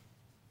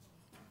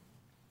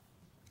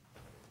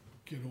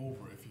get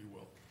over, if you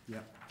will.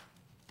 Yeah.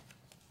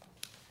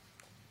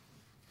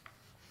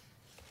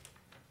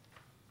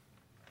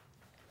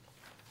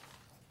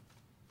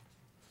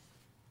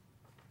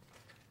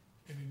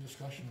 Any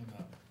discussion on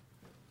that?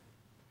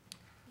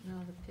 No,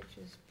 the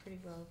pictures pretty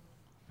well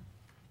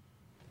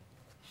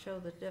show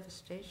the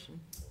devastation.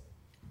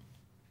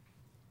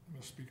 I'm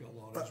gonna speak out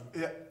loud. as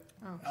we- Yeah,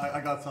 Oh, I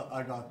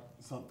got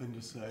something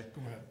to say.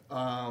 Go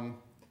ahead.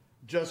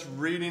 Just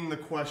reading the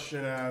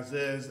question as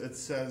is, it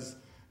says,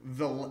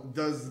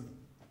 does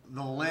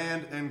the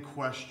land in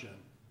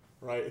question,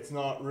 right? It's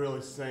not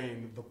really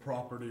saying the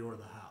property or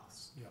the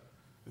house. Yeah.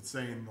 It's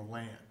saying the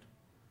land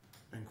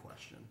in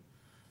question.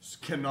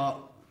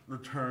 Cannot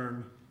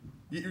return,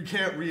 you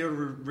can't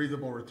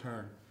reasonable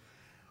return.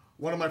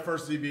 One of my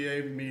first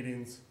ZBA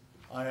meetings,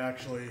 I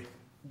actually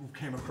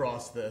came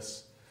across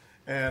this.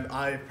 And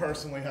I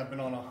personally have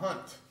been on a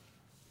hunt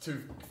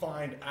to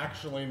find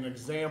actually an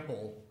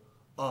example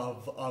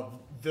of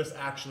this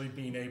actually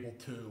being able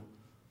to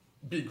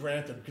be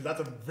granted, because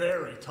that's a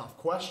very tough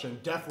question,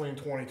 definitely in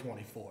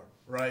 2024,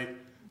 right?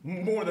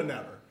 More than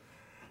ever.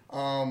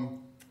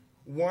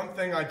 One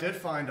thing I did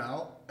find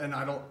out,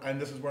 and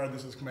this is where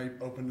this is may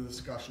open to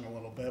discussion a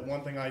little bit.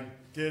 One thing I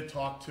did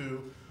talk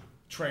to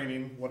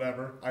training,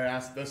 whatever, I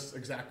asked this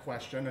exact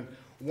question, and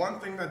one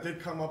thing that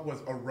did come up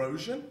was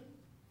erosion.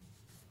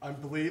 I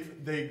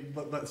believe they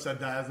said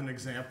that as an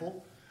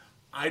example.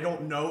 I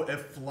don't know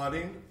if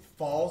flooding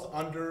falls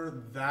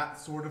under that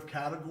sort of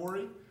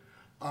category,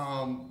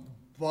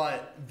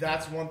 but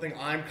that's one thing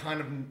I'm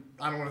kind of,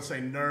 I don't want to say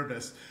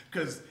nervous,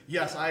 because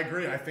yes, I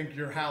agree. I think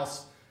your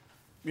house,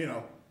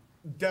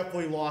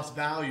 definitely lost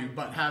value,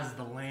 but has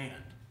the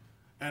land.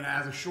 And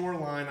as a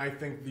shoreline, I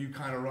think you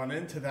kind of run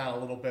into that a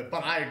little bit.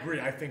 But I agree.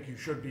 I think you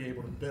should be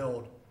able to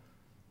build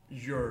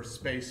your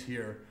space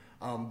here.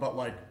 But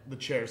like the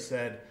chair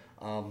said,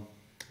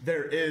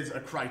 there is a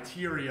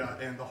criteria,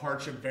 and the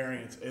hardship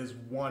variance is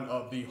one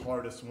of the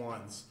hardest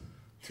ones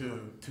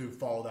to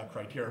follow that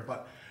criteria.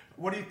 But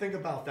what do you think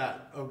about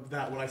that?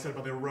 What I said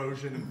about the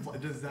erosion,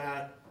 is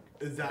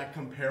that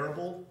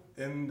comparable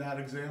in that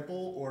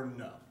example or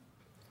no?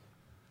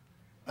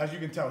 As you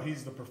can tell,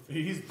 he's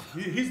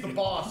the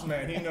boss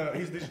man.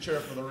 He's the chair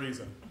for the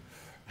reason.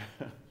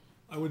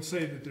 I would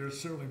say that there's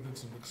certainly been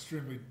some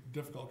extremely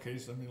difficult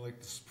cases. I mean, like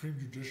the Supreme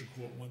Judicial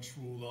Court once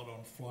ruled out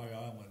on Fry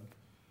Island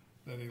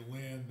that a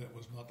land that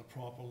was not the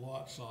proper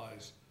lot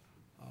size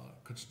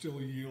could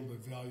still yield a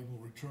valuable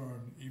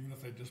return even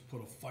if they just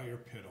put a fire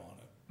pit on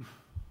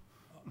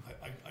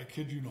it. I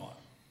kid you not.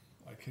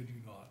 I kid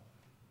you not.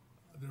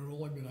 There have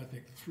only been, I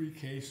think, 3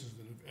 cases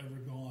that have ever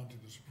gone to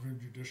the Supreme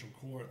Judicial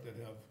Court that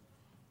have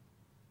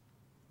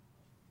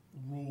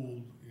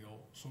ruled,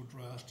 so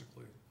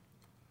drastically.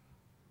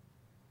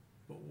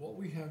 But what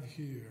we have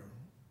here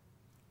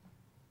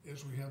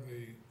is we have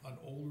an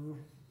older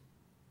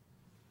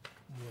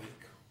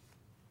lake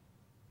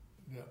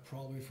that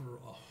probably for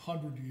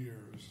 100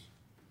 years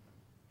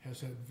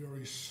has had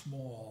very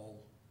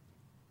small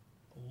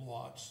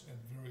lots and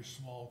very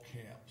small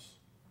camps.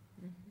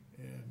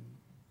 And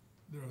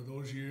there are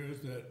those years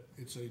that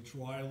it's a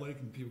dry lake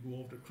and people go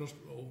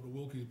over to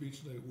Wilkes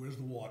Beach and say, where's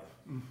the water?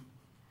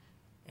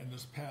 And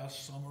this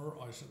past summer,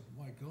 I said,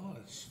 my God,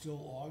 it's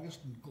still August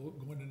and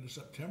going into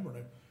September,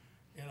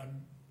 and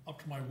I'm up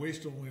to my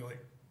waist only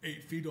like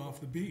 8 feet off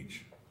the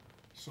beach.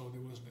 So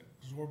there was an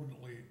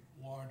exorbitantly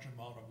large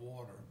amount of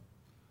water.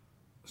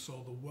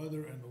 So the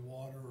weather and the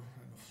water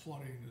and the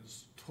flooding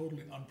is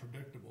totally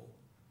unpredictable.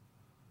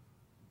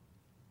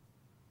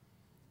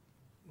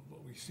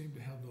 What we seem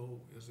to have,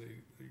 though, is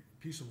a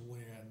piece of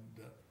land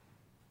that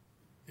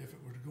if it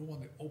were to go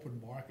on the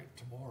open market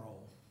tomorrow,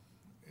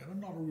 and I'm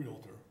not a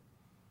realtor,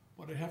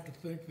 but I have to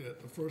think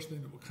that the first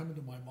thing that would come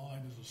into my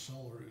mind as a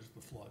seller is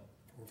the flood,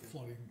 or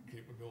flooding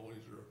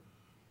capabilities, or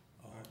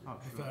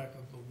the fact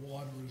that the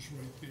water is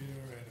right there,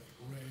 and if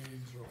it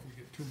rains, or if we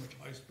get too much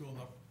ice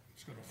buildup,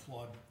 it's gonna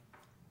flood.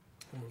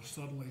 Or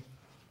suddenly,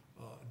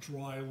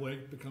 dry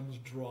lake becomes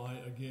dry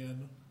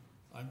again.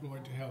 I'm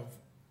going to have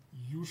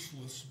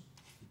useless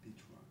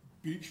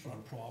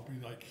beachfront property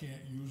that I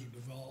can't use or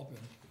develop,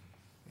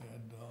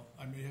 and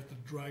I may have to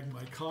drag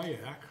my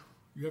kayak.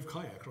 You have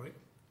kayaks, right?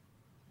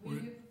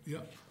 Yeah.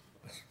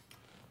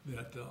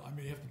 That I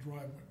may have to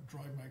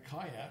drive my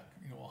kayak,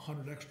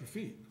 100 extra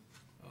feet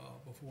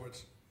before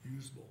it's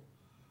usable.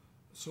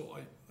 So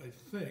I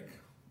think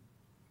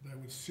that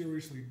I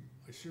seriously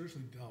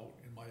doubt,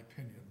 in my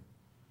opinion,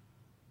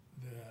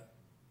 that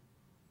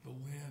the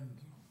land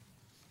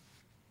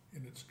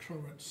in its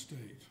current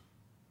state,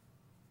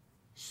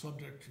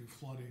 subject to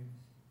flooding,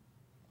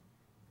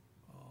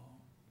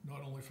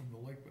 not only from the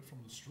lake but from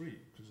the street,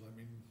 because I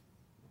mean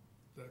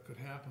that could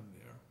happen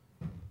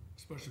there,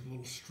 especially the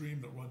little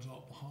stream that runs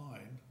out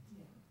behind.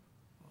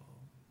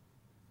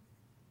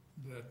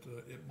 That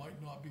it might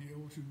not be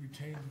able to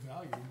retain the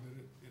value that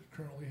it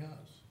currently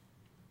has.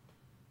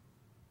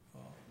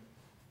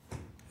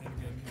 And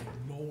again,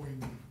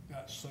 knowing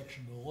that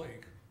section of the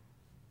lake.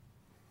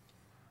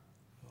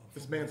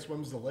 This man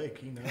swims the lake,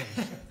 he knows.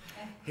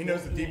 He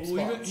knows the deep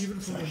Well, spots. even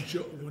from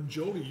when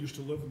Jody used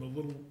to live in the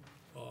little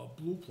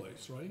blue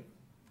place, right?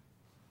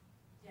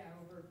 Yeah,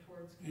 over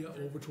towards.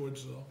 Yeah, over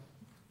towards the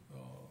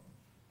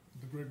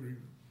Gregory,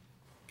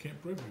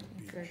 Camp Gregory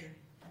Beach. Gregory.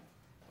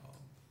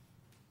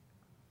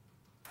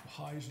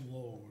 Highs and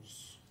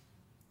lows.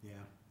 Yeah.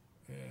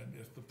 And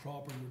if the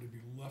property were to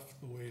be left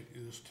the way it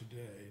is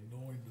today,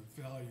 knowing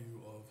the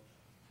value of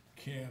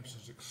camps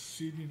is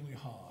exceedingly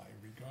high,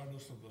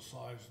 regardless of the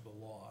size of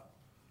the lot,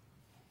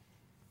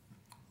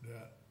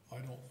 that I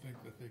don't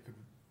think that they could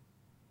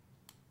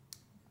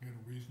get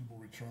a reasonable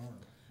return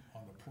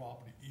on the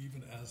property,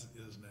 even as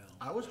it is now.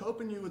 I was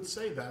hoping you would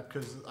say that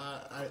because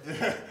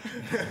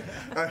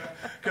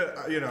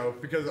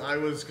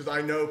because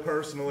I know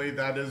personally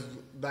that is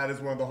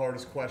one of the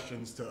hardest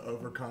questions to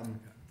overcome.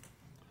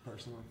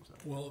 Personally, so.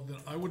 Well, then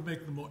I would make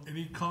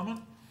any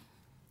comment?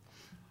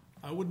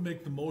 I would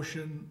make the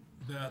motion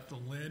that the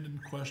land in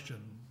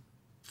question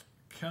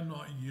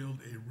cannot yield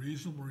a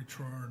reasonable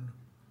return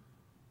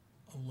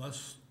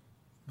unless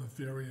the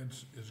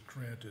variance is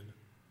granted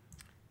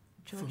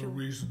for the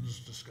reasons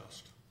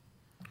discussed.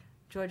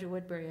 Georgia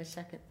Woodbury, I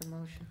second the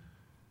motion.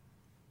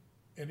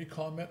 Any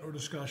comment or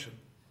discussion?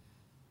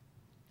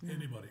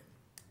 Anybody?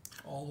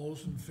 All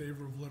those in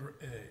favor of letter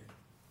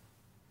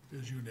A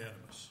is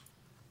unanimous.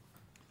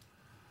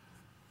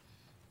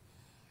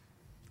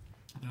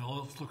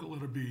 Now let's look at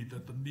letter B,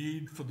 that the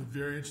need for the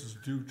variance is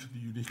due to the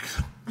unique,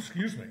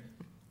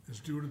 is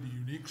due to the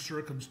unique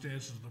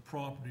circumstances of the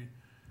property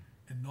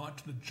and not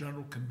to the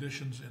general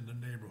conditions in the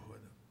neighborhood.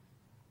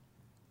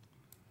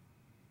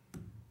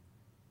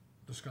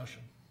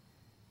 Discussion.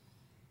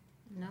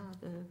 No,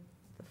 the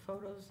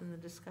photos and the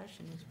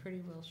discussion has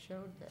pretty well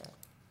showed that.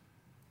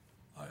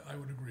 I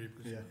would agree,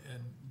 because, Yeah.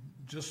 and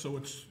just so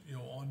it's,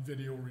 on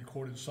video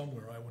recorded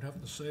somewhere, I would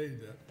have to say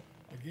that,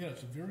 again,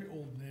 it's a very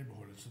old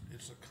neighborhood.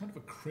 It's a kind of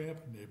a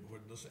cramped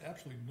neighborhood. There's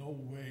absolutely no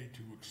way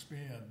to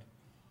expand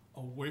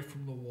away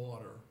from the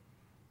water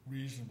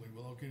reasonably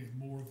without getting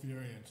more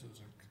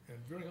variances. And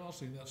very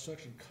honestly, in that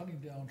section, cutting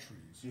down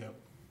trees. Yep.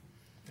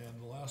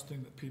 And the last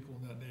thing that people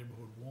in that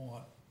neighborhood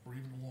want, or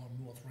even along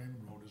North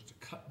Raymond Road, is to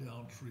cut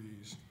down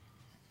trees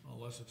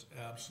unless it's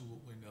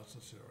absolutely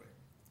necessary.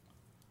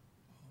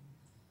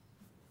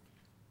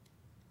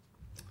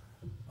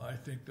 I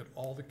think that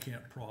all the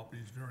camp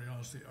properties, very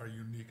honestly, are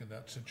unique in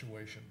that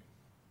situation,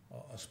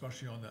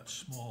 especially on that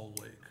small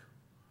lake.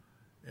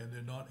 And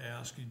they're not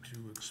asking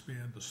to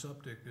expand the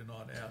septic, they're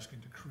not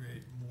asking to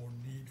create more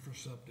need for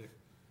septic.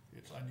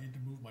 It's, I need to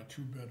move my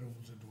 2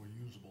 bedrooms into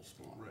a usable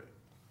spot. Right.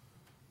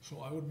 So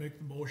I would make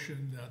the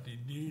motion that the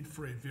need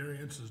for a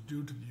variance is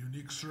due to the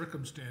unique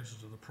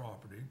circumstances of the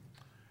property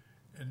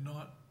and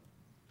not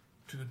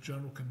to the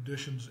general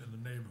conditions in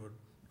the neighborhood.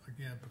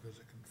 Again, because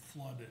it can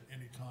flood at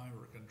any time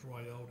or it can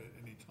dry out at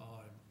any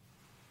time.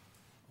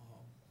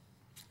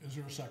 Is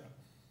there a second?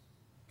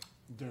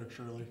 Derek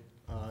Shirley,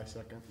 I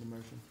second the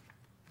motion.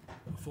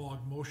 Fogg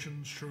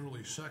motions,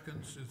 Shirley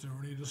seconds. Is there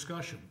any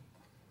discussion?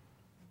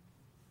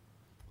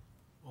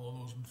 All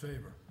those in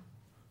favor?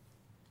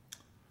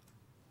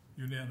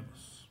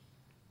 Unanimous.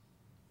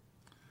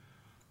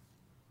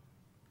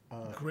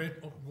 Grant,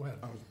 oh, go ahead.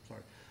 Oh,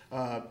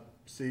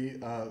 sorry.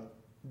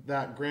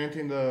 That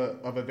granting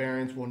of a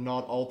variance will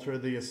not alter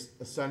the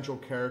essential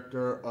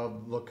character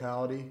of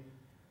locality.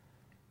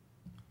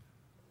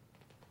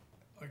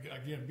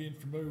 Again, being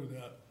familiar with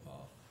that,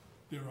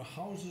 there are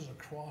houses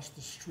across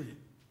the street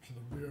to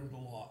the rear of the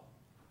lot.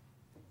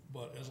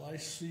 But as I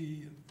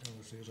see,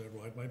 as I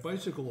ride my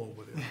bicycle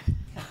over there.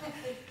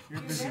 You're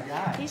a busy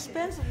guy. He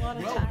spends a lot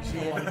of Well, time so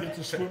there. I get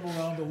to swim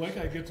around the lake,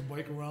 I get to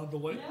bike around the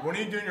lake. When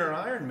are you doing your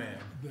Ironman?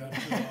 That,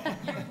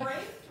 You're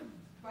brave to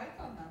bike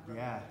on that road,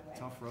 Yeah, by the way.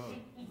 tough road.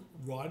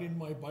 riding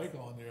my bike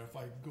on there, if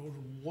I go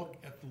to look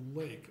at the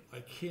lake, I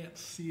can't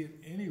see it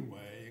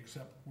anyway,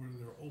 except where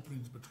there are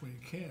openings between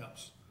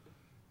camps.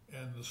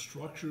 And the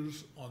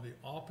structures on the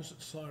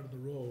opposite side of the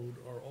road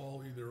are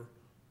all either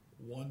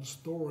 1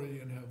 story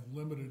and have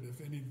limited, if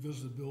any,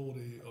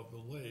 visibility of the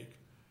lake.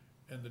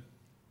 And the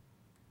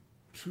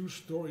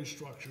 2-story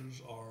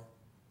structures are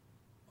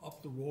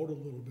up the road a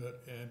little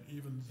bit, and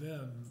even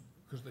then,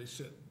 because they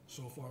sit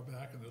so far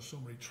back and there's so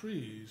many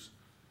trees,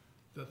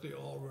 that they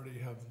already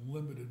have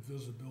limited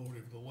visibility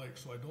of the lake.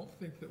 So I don't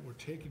think that we're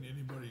taking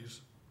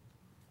anybody's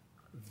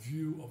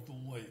view of the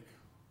lake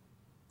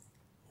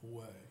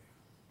away.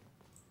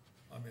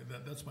 I mean,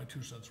 that's my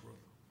 2 cents worth.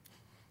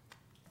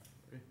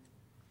 Okay.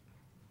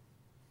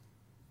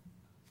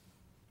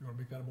 You wanna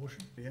make that a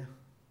motion? Yeah.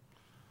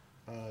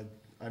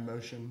 I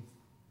motion.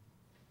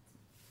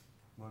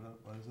 What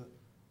is it?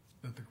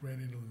 That the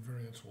granting of the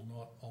variance will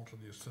not alter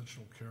the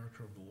essential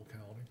character of the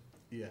locality.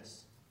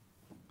 Yes.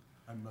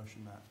 I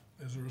motion that.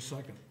 Is there a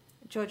second?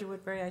 Georgia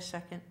Woodbury, I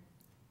second.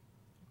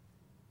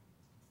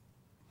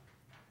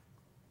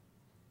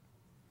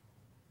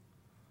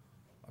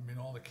 I mean,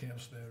 all the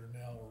camps there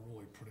now are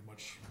really pretty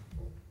much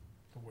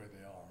the way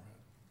they are.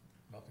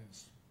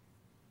 Nothing's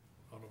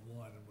out of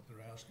line in what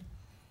they're asking.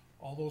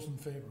 All those in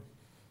favor?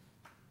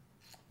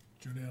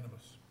 It's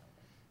unanimous.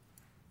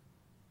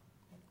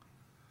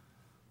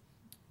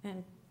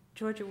 And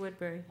Georgia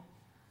Woodbury,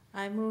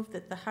 I move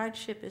that the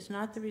hardship is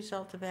not the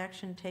result of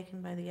action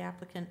taken by the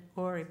applicant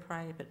or a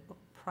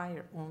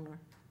prior owner.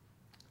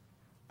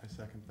 I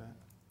second that.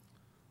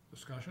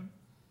 Discussion?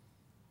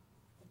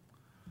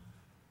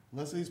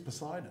 Leslie's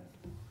Poseidon.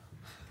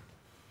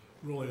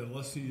 Really,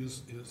 unless he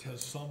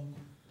has some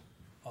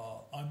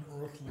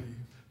unearthly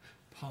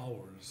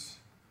powers,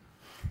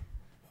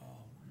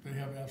 they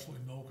have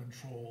absolutely no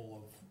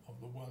control of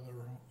the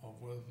weather,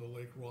 of whether the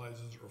lake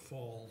rises or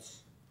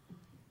falls.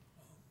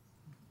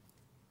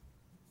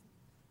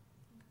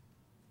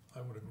 I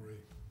would agree.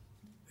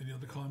 Any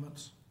other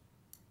comments?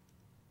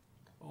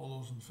 All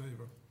those in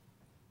favor?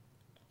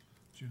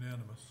 It's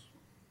unanimous.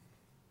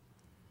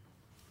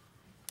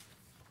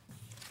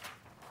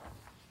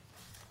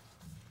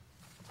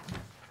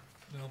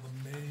 Now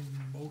the main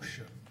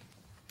motion.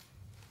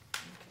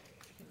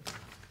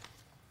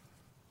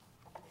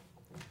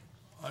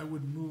 I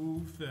would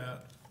move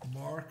that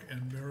Mark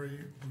and Mary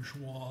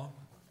Bourgeois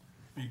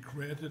be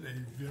granted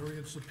a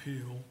variance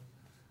appeal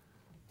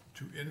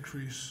to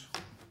increase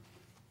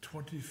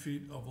 20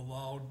 feet of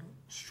allowed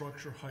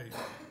structure height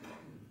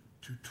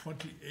to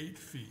 28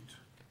 feet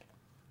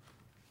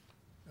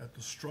at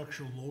the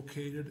structure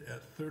located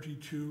at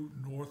 32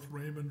 North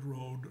Raymond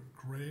Road,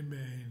 Gray,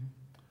 Maine,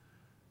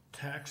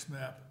 tax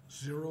map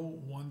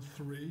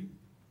 013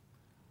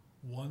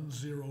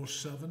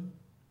 107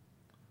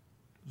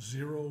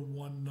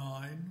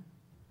 019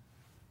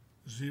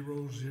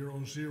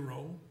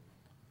 000,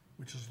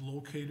 which is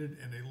located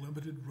in a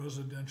limited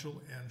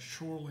residential and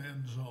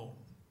shoreland zone.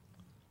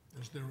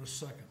 Is there a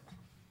second?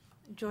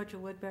 Georgia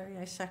Woodbury,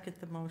 I second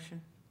the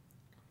motion.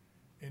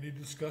 Any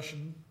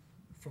discussion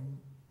from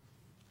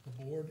the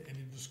board?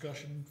 Any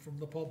discussion from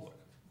the public?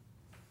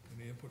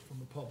 Any input from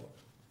the public?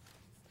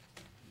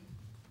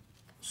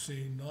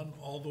 Seeing none,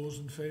 all those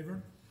in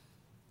favor?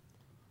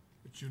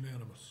 It's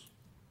unanimous.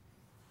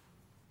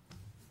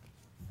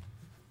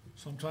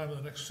 Sometime in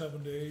the next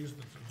 7 days,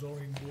 the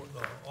zoning board,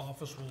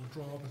 office will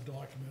draw up a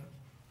document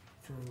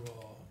for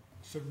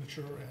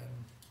signature,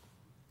 and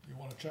you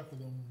wanna check with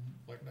them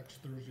like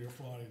next Thursday or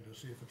Friday to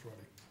see if it's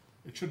ready.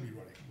 It should be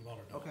ready, without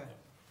a doubt. Okay.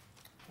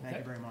 Thank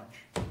you very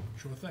much.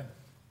 Sure thing.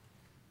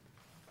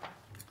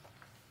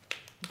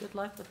 Good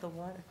luck with the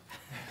water.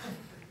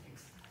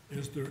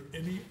 Is there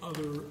any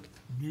other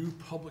new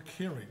public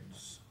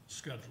hearings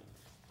scheduled?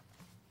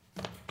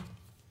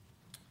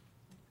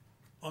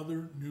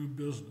 Other new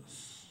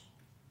business,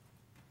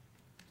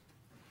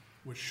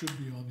 which should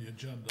be on the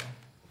agenda,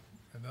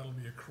 and that'll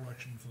be a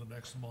correction for the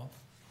next month.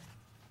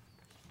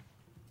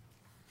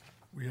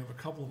 We have a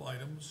couple of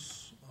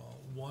items.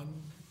 One,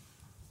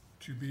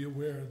 to be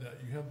aware that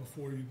you have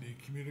before you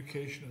the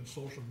communication and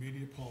social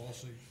media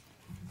policy.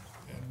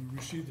 And we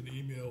received an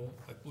email,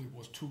 I believe it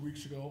was 2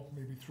 weeks ago,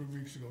 maybe 3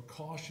 weeks ago,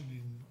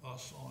 cautioning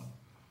us on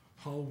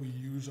how we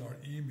use our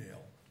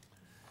email.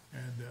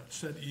 And that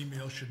said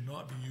email should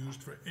not be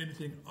used for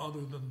anything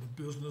other than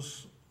the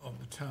business of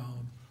the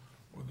town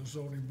or the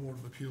zoning board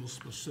of appeals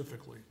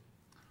specifically.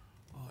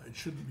 It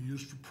shouldn't be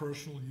used for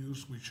personal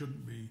use. We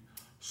shouldn't be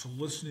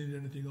soliciting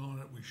anything on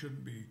it. We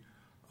shouldn't be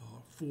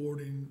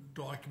forwarding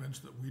documents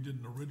that we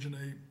didn't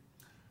originate.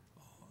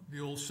 The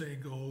old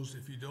saying goes,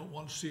 if you don't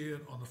want to see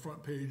it on the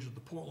front page of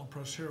the Portland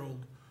Press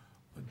Herald,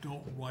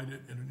 don't write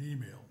it in an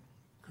email.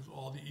 Because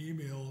all the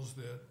emails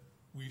that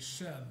we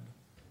send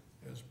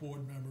as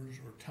board members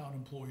or town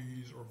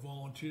employees or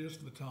volunteers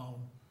for the town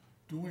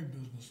doing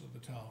business of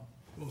the town,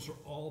 those are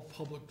all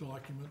public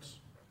documents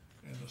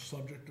and the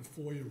subject of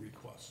FOIA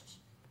requests.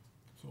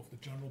 So if the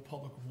general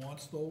public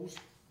wants those,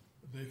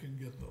 they can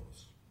get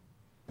those.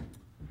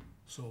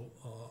 So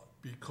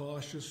be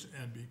cautious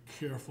and be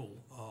careful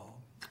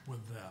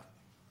with that.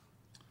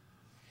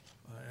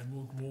 And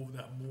we'll go over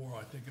that more,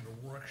 I think, in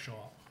a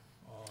workshop.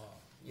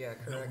 Yeah,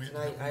 that correct. we- And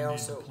that we I need to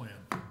also, plan.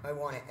 I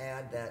want to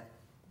add that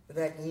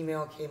that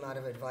email came out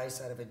of advice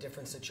out of a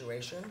different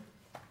situation,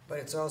 but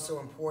it's also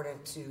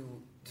important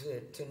to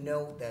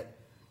note that,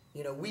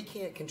 you know, we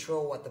can't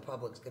control what the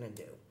public's going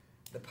to do.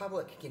 The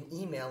public can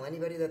email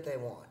anybody that they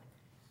want,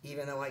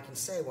 even though I can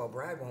say, well,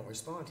 Brad won't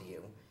respond to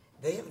you.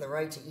 They have the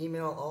right to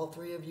email all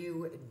three of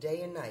you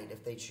day and night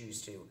if they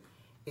choose to.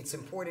 It's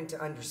important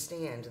to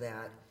understand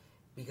that,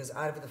 because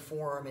out of the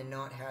forum and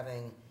not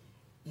having,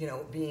 you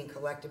know, being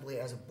collectively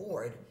as a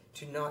board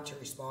not to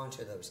respond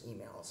to those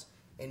emails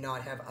and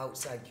not have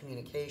outside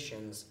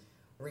communications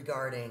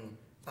regarding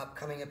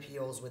upcoming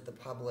appeals with the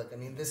public. I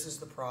mean, this is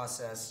the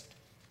process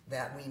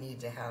that we need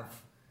to have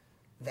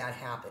that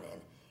happen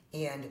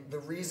in. And the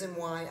reason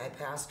why I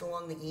passed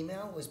along the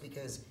email was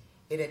because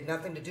it had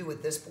nothing to do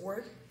with this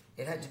board.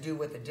 It had to do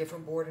with a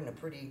different board in a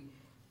pretty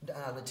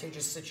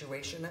litigious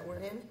situation that we're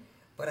in.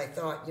 But I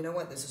thought, you know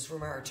what, this is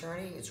from our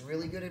attorney, it's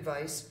really good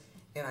advice,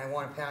 and I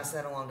want to pass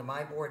that along to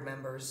my board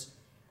members,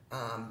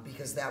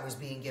 because that was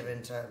being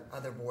given to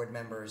other board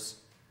members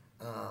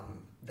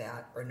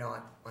that are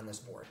not on this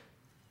board.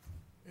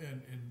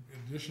 And in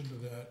addition to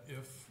that,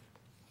 if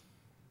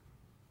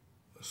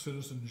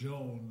Citizen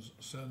Jones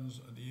sends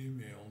an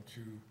email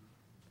to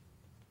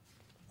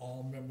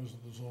all members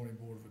of the zoning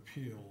board of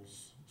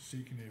appeals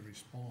seeking a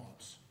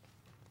response,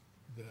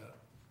 that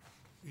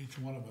each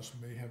one of us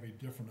may have a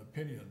different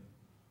opinion,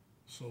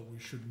 so we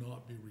should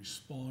not be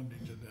responding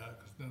to that,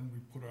 because then we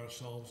put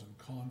ourselves in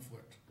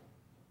conflict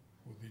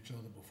with each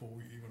other before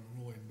we even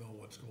really know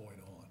what's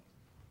going on.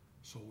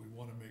 So we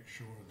want to make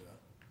sure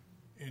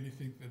that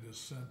anything that is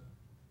sent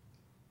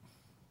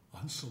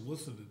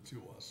unsolicited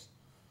to us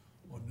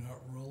or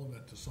not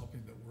relevant to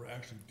something that we're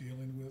actually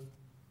dealing with,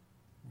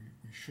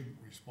 we shouldn't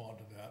respond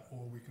to that,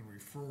 or we can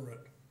refer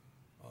it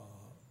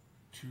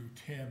to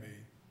Tammy,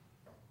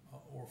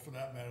 or for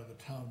that matter,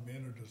 the town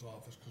manager's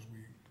office, because we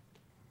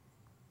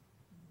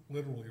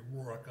literally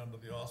work under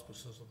the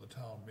auspices of the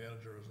town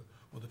manager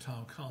or the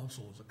town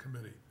council as a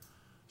committee.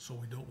 So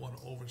we don't want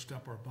to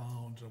overstep our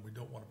bounds, and we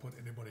don't want to put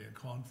anybody in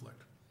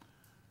conflict.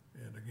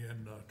 And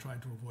again, trying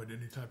to avoid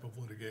any type of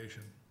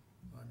litigation.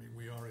 I mean,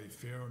 we are a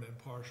fair and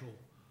impartial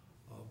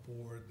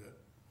board that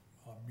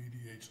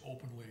mediates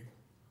openly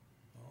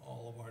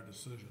all of our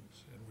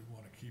decisions, and we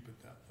want to keep it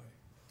that way.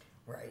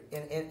 Right,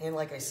 and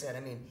like I said,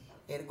 I mean,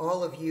 and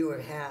all of you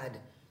have had,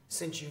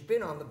 since you've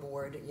been on the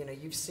board, you know,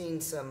 you've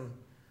seen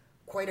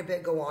quite a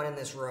bit go on in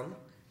this room.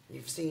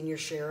 You've seen your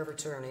share of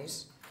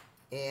attorneys,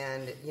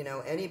 and, you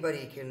know,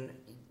 anybody can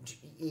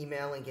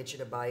email and get you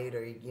to bite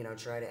or, you know,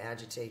 try to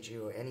agitate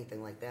you or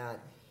anything like that.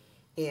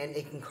 And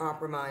it can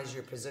compromise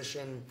your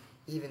position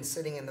even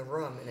sitting in the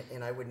room,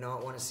 and I would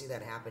not want to see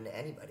that happen to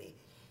anybody.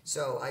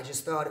 So I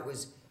just thought it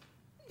was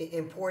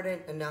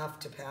important enough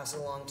to pass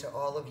along to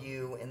all of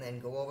you and then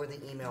go over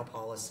the email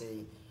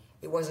policy.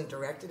 It wasn't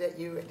directed at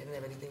you, it didn't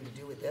have anything to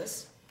do with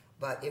this,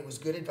 but it was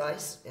good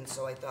advice, and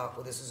so I thought,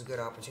 well, this is a good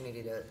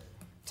opportunity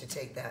to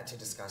take that, to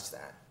discuss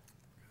that.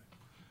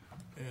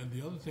 And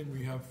the other thing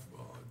we have,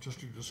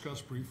 just to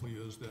discuss briefly,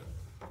 is that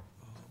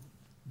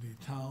the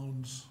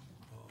town's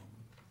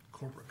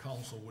corporate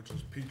counsel, which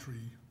is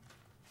Petrie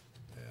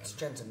It's and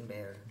Jensen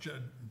Baird.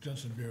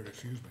 Jensen Baird,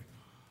 excuse me,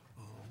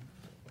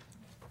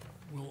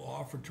 will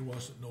offer to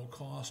us at no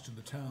cost to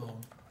the town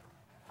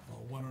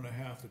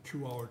 1.5 to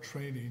 2 hour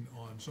training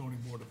on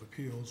zoning board of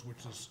appeals, which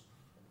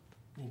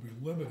will be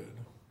limited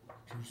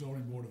to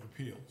zoning board of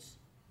appeals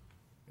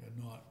and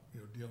not, you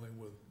know, dealing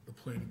with the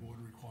planning board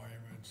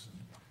requirements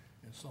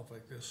and stuff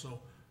like this. So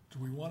do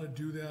we want to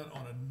do that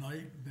on a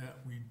night that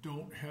we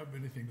don't have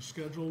anything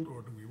scheduled,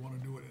 or do we want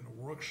to do it in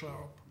a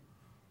workshop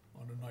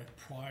on a night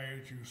prior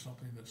to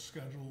something that's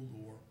scheduled,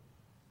 or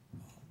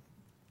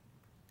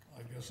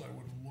I guess I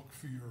would look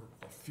for your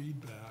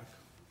feedback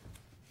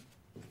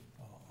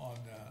on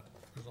that,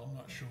 because I'm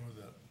not sure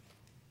that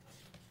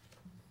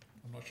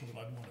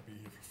I'd want to be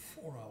here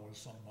for 4 hours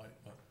some night,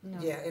 but. No.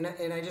 Yeah,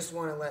 and I just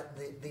want to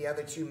let the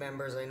other two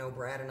members, I know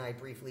Brad and I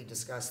briefly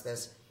discussed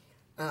this.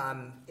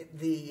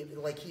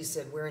 Like he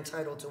said, we're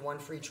entitled to one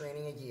free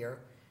training a year.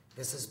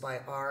 This is by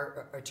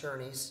our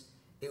attorneys.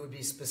 It would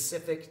be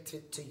specific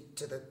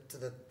to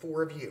the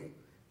four of you.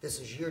 This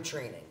is your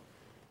training.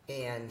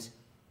 And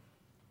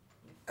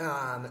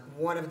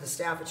one of the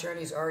staff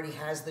attorneys already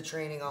has the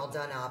training all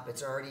done up.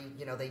 It's already,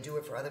 they do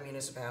it for other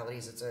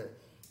municipalities.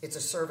 It's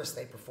a service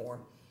they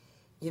perform.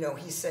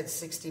 He said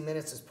 60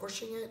 minutes is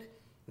pushing it,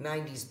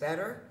 90's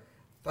better,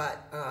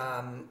 but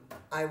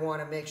I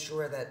want to make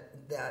sure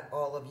that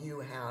all of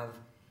you have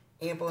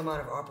ample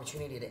amount of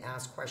opportunity to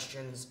ask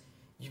questions.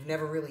 You've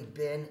never really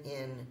been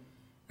in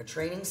a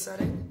training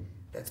setting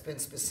that's been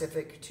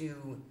specific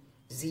to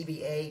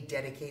ZBA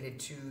dedicated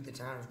to the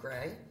town of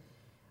Gray.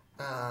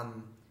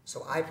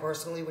 So I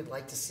personally would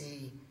like to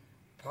see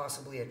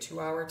possibly a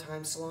 2-hour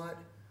time slot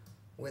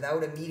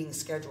without a meeting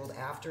scheduled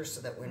after,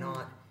 so that we're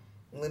not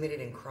limited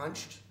and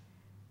crunched,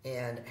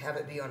 and have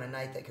it be on a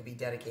night that could be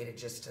dedicated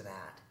just to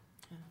that.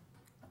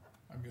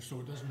 I mean, so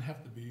it doesn't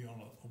have to be on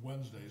a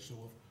Wednesday, so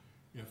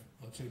if,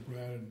 let's say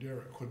Brad and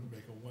Derek couldn't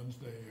make a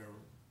Wednesday, or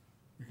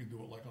we could do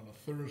it like on a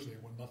Thursday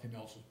when nothing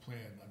else is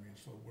planned, I mean,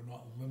 so we're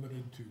not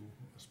limited to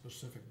a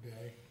specific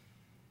day.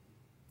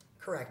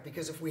 Correct,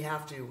 because if we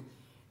have to,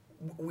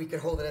 we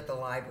could hold it at the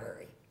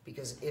library,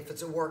 because if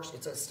it's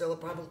still a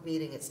public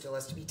meeting, it still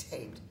has to be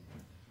taped.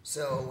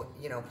 So,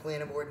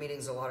 planning board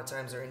meetings a lot of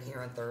times are in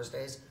here on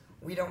Thursdays.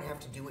 We don't have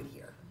to do it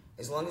here.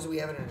 As long as we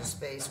have it in a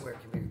space where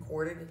it can be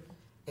recorded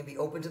and be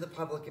open to the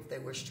public if they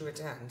wish to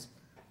attend,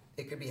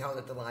 it could be held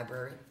at the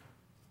library.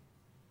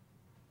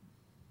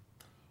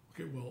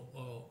 Okay,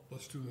 well,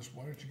 let's do this.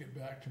 Why don't you get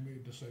back to me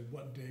to say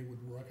what day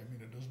would work? I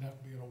mean, it doesn't have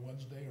to be on a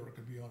Wednesday, or it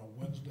could be on a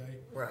Wednesday.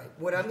 Right.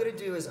 What I'm gonna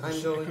do is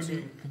Conceivably,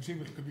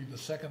 it could be the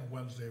second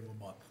Wednesday of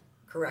a month.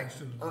 Correct.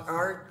 Instead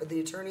of the The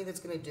attorney that's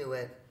gonna do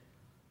it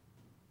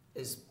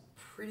is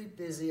pretty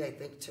busy, I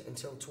think,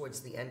 until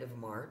towards the end of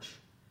March.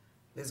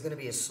 There's going to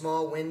be a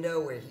small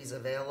window where he's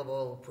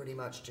available pretty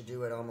much to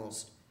do it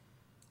almost,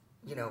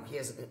 he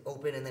has it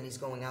open and then he's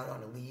going out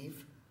on a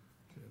leave.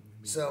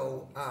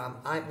 So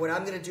what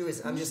I'm going to do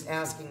is I'm just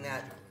asking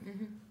that,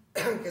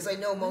 because I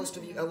know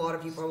a lot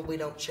of you probably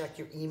don't check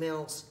your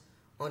emails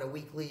on a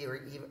weekly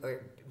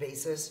or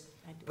basis,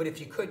 but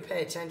if you could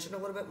pay attention a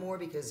little bit more,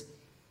 because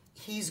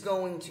he's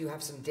going to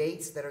have some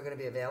dates that are going to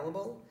be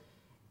available.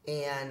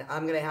 And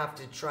I'm going to have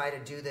to try to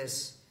do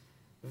this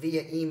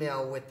via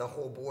email with the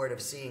whole board,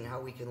 of seeing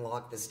how we can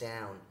lock this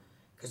down.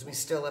 Because we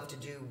still have to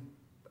do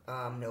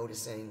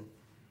noticing,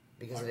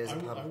 because it is a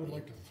public I would meeting.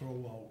 like to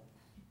throw out,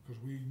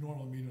 because we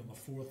normally meet on the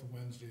 4th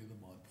Wednesday of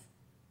the month.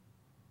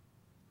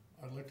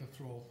 I'd like to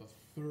throw out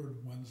the 3rd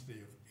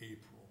Wednesday of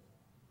April.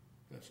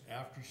 That's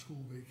after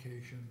school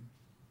vacation.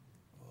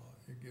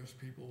 It gives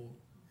people,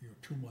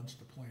 2 months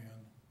to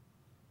plan.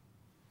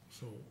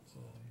 So,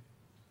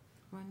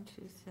 1,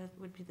 2, that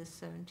would be the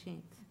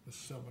 17th. the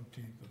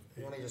 17th of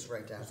April. Let me just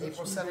write down. Is that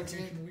April school 17th?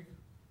 vacation week?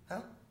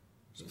 Huh?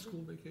 Is it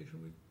school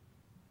vacation week?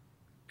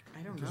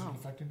 I don't Does it know.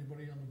 affect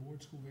anybody on the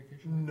board, school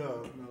vacation week?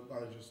 No, I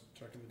was just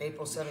checking.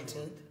 April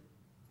 17th?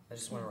 I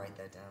just want to write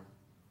that down.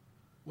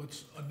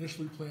 Let's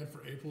initially plan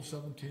for April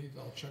 17th.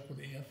 I'll check with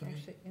Anthony.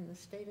 Actually, in the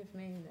state of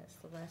Maine, that's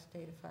the last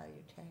day to file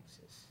your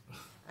taxes.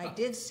 I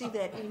did see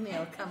that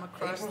email come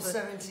across April the,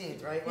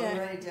 17th, right? Let me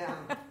Yeah. write it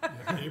down.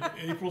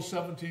 Yeah, April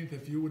 17th,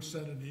 if you would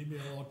send an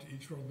email out to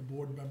each one of the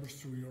board members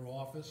through your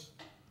office,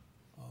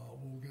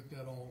 we'll get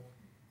that all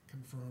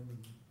confirmed.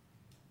 And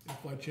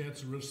if by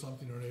chance there is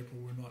something in April,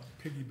 we're not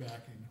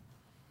piggybacking.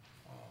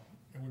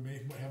 And we may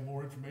have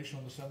more information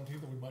on the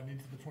 17th than we might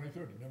need for the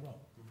 23rd, you never know.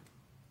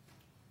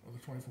 Or the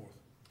 24th.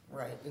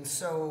 Right, and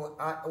so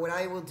what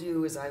I will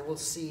do is I will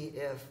see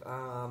if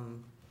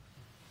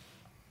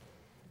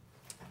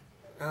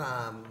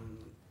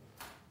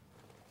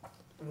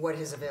what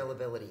his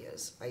availability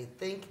is. I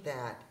think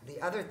that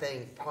the other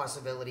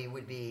possibility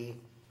would be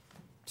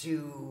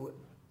to,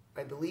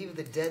 I believe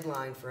the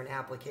deadline for an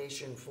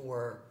application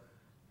for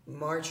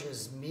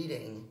March's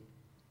meeting,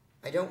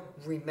 I don't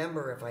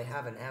remember if I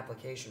have an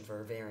application for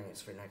a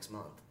variance for next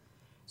month.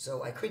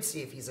 So I could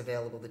see if he's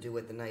available to do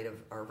it the night of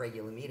our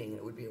regular meeting, and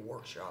it would be a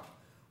workshop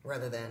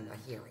rather than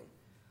a hearing.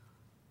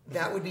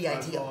 That would be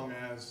As ideal. long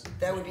as.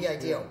 That would be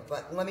ideal,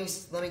 but let me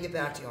get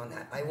back to you on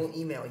that. I will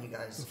email you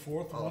guys. The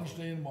 4th all of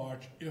Wednesday in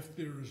March, if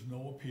there is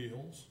no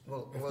appeals.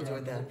 We'll If do there are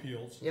it no then.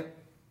 appeals. Yep,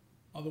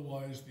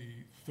 Otherwise,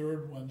 the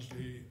 3rd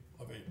Wednesday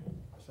of April.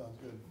 Sounds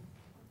good.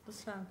 that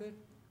sound good?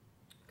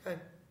 okay.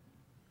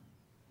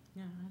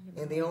 Yeah.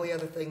 And the only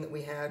other thing that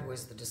we had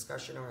was the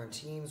discussion around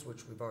teams,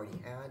 which we've already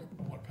had.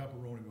 I want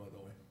pepperoni, by the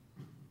way.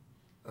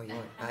 Oh, you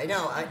want, I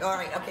know, all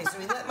right, okay, so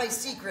we let my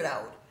secret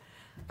out.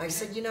 I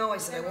said, you know, I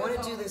said, I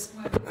wanna do this,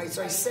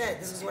 so I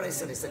said, this is what I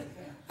said,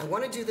 I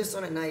wanna do this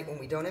on a night when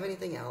we don't have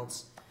anything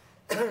else,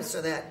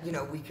 so that, you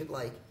know, we could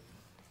like,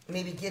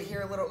 maybe get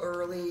here a little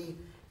early,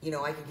 you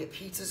know, I could get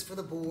pizzas for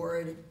the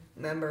board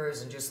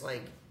members and just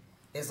like,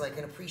 as like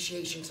an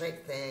appreciation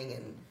type thing,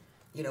 and,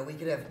 you know, we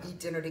could eat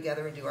dinner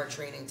together and do our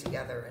training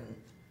together, and,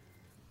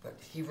 but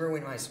he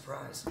ruined my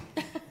surprise.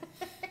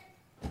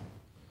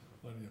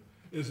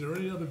 Is there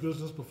any other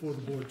business before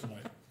the board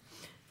tonight?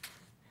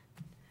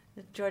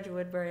 Georgia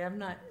Woodbury, I'm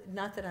not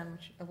that I'm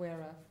aware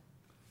of.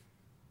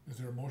 Is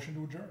there a motion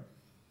to adjourn?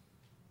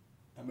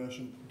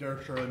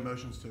 Derek Shirley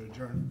motions to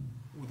adjourn.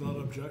 Without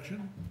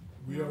objection,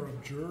 we are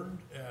adjourned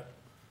at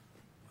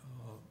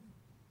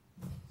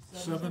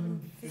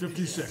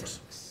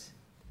 7:56.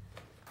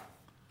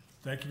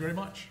 Thank you very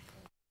much.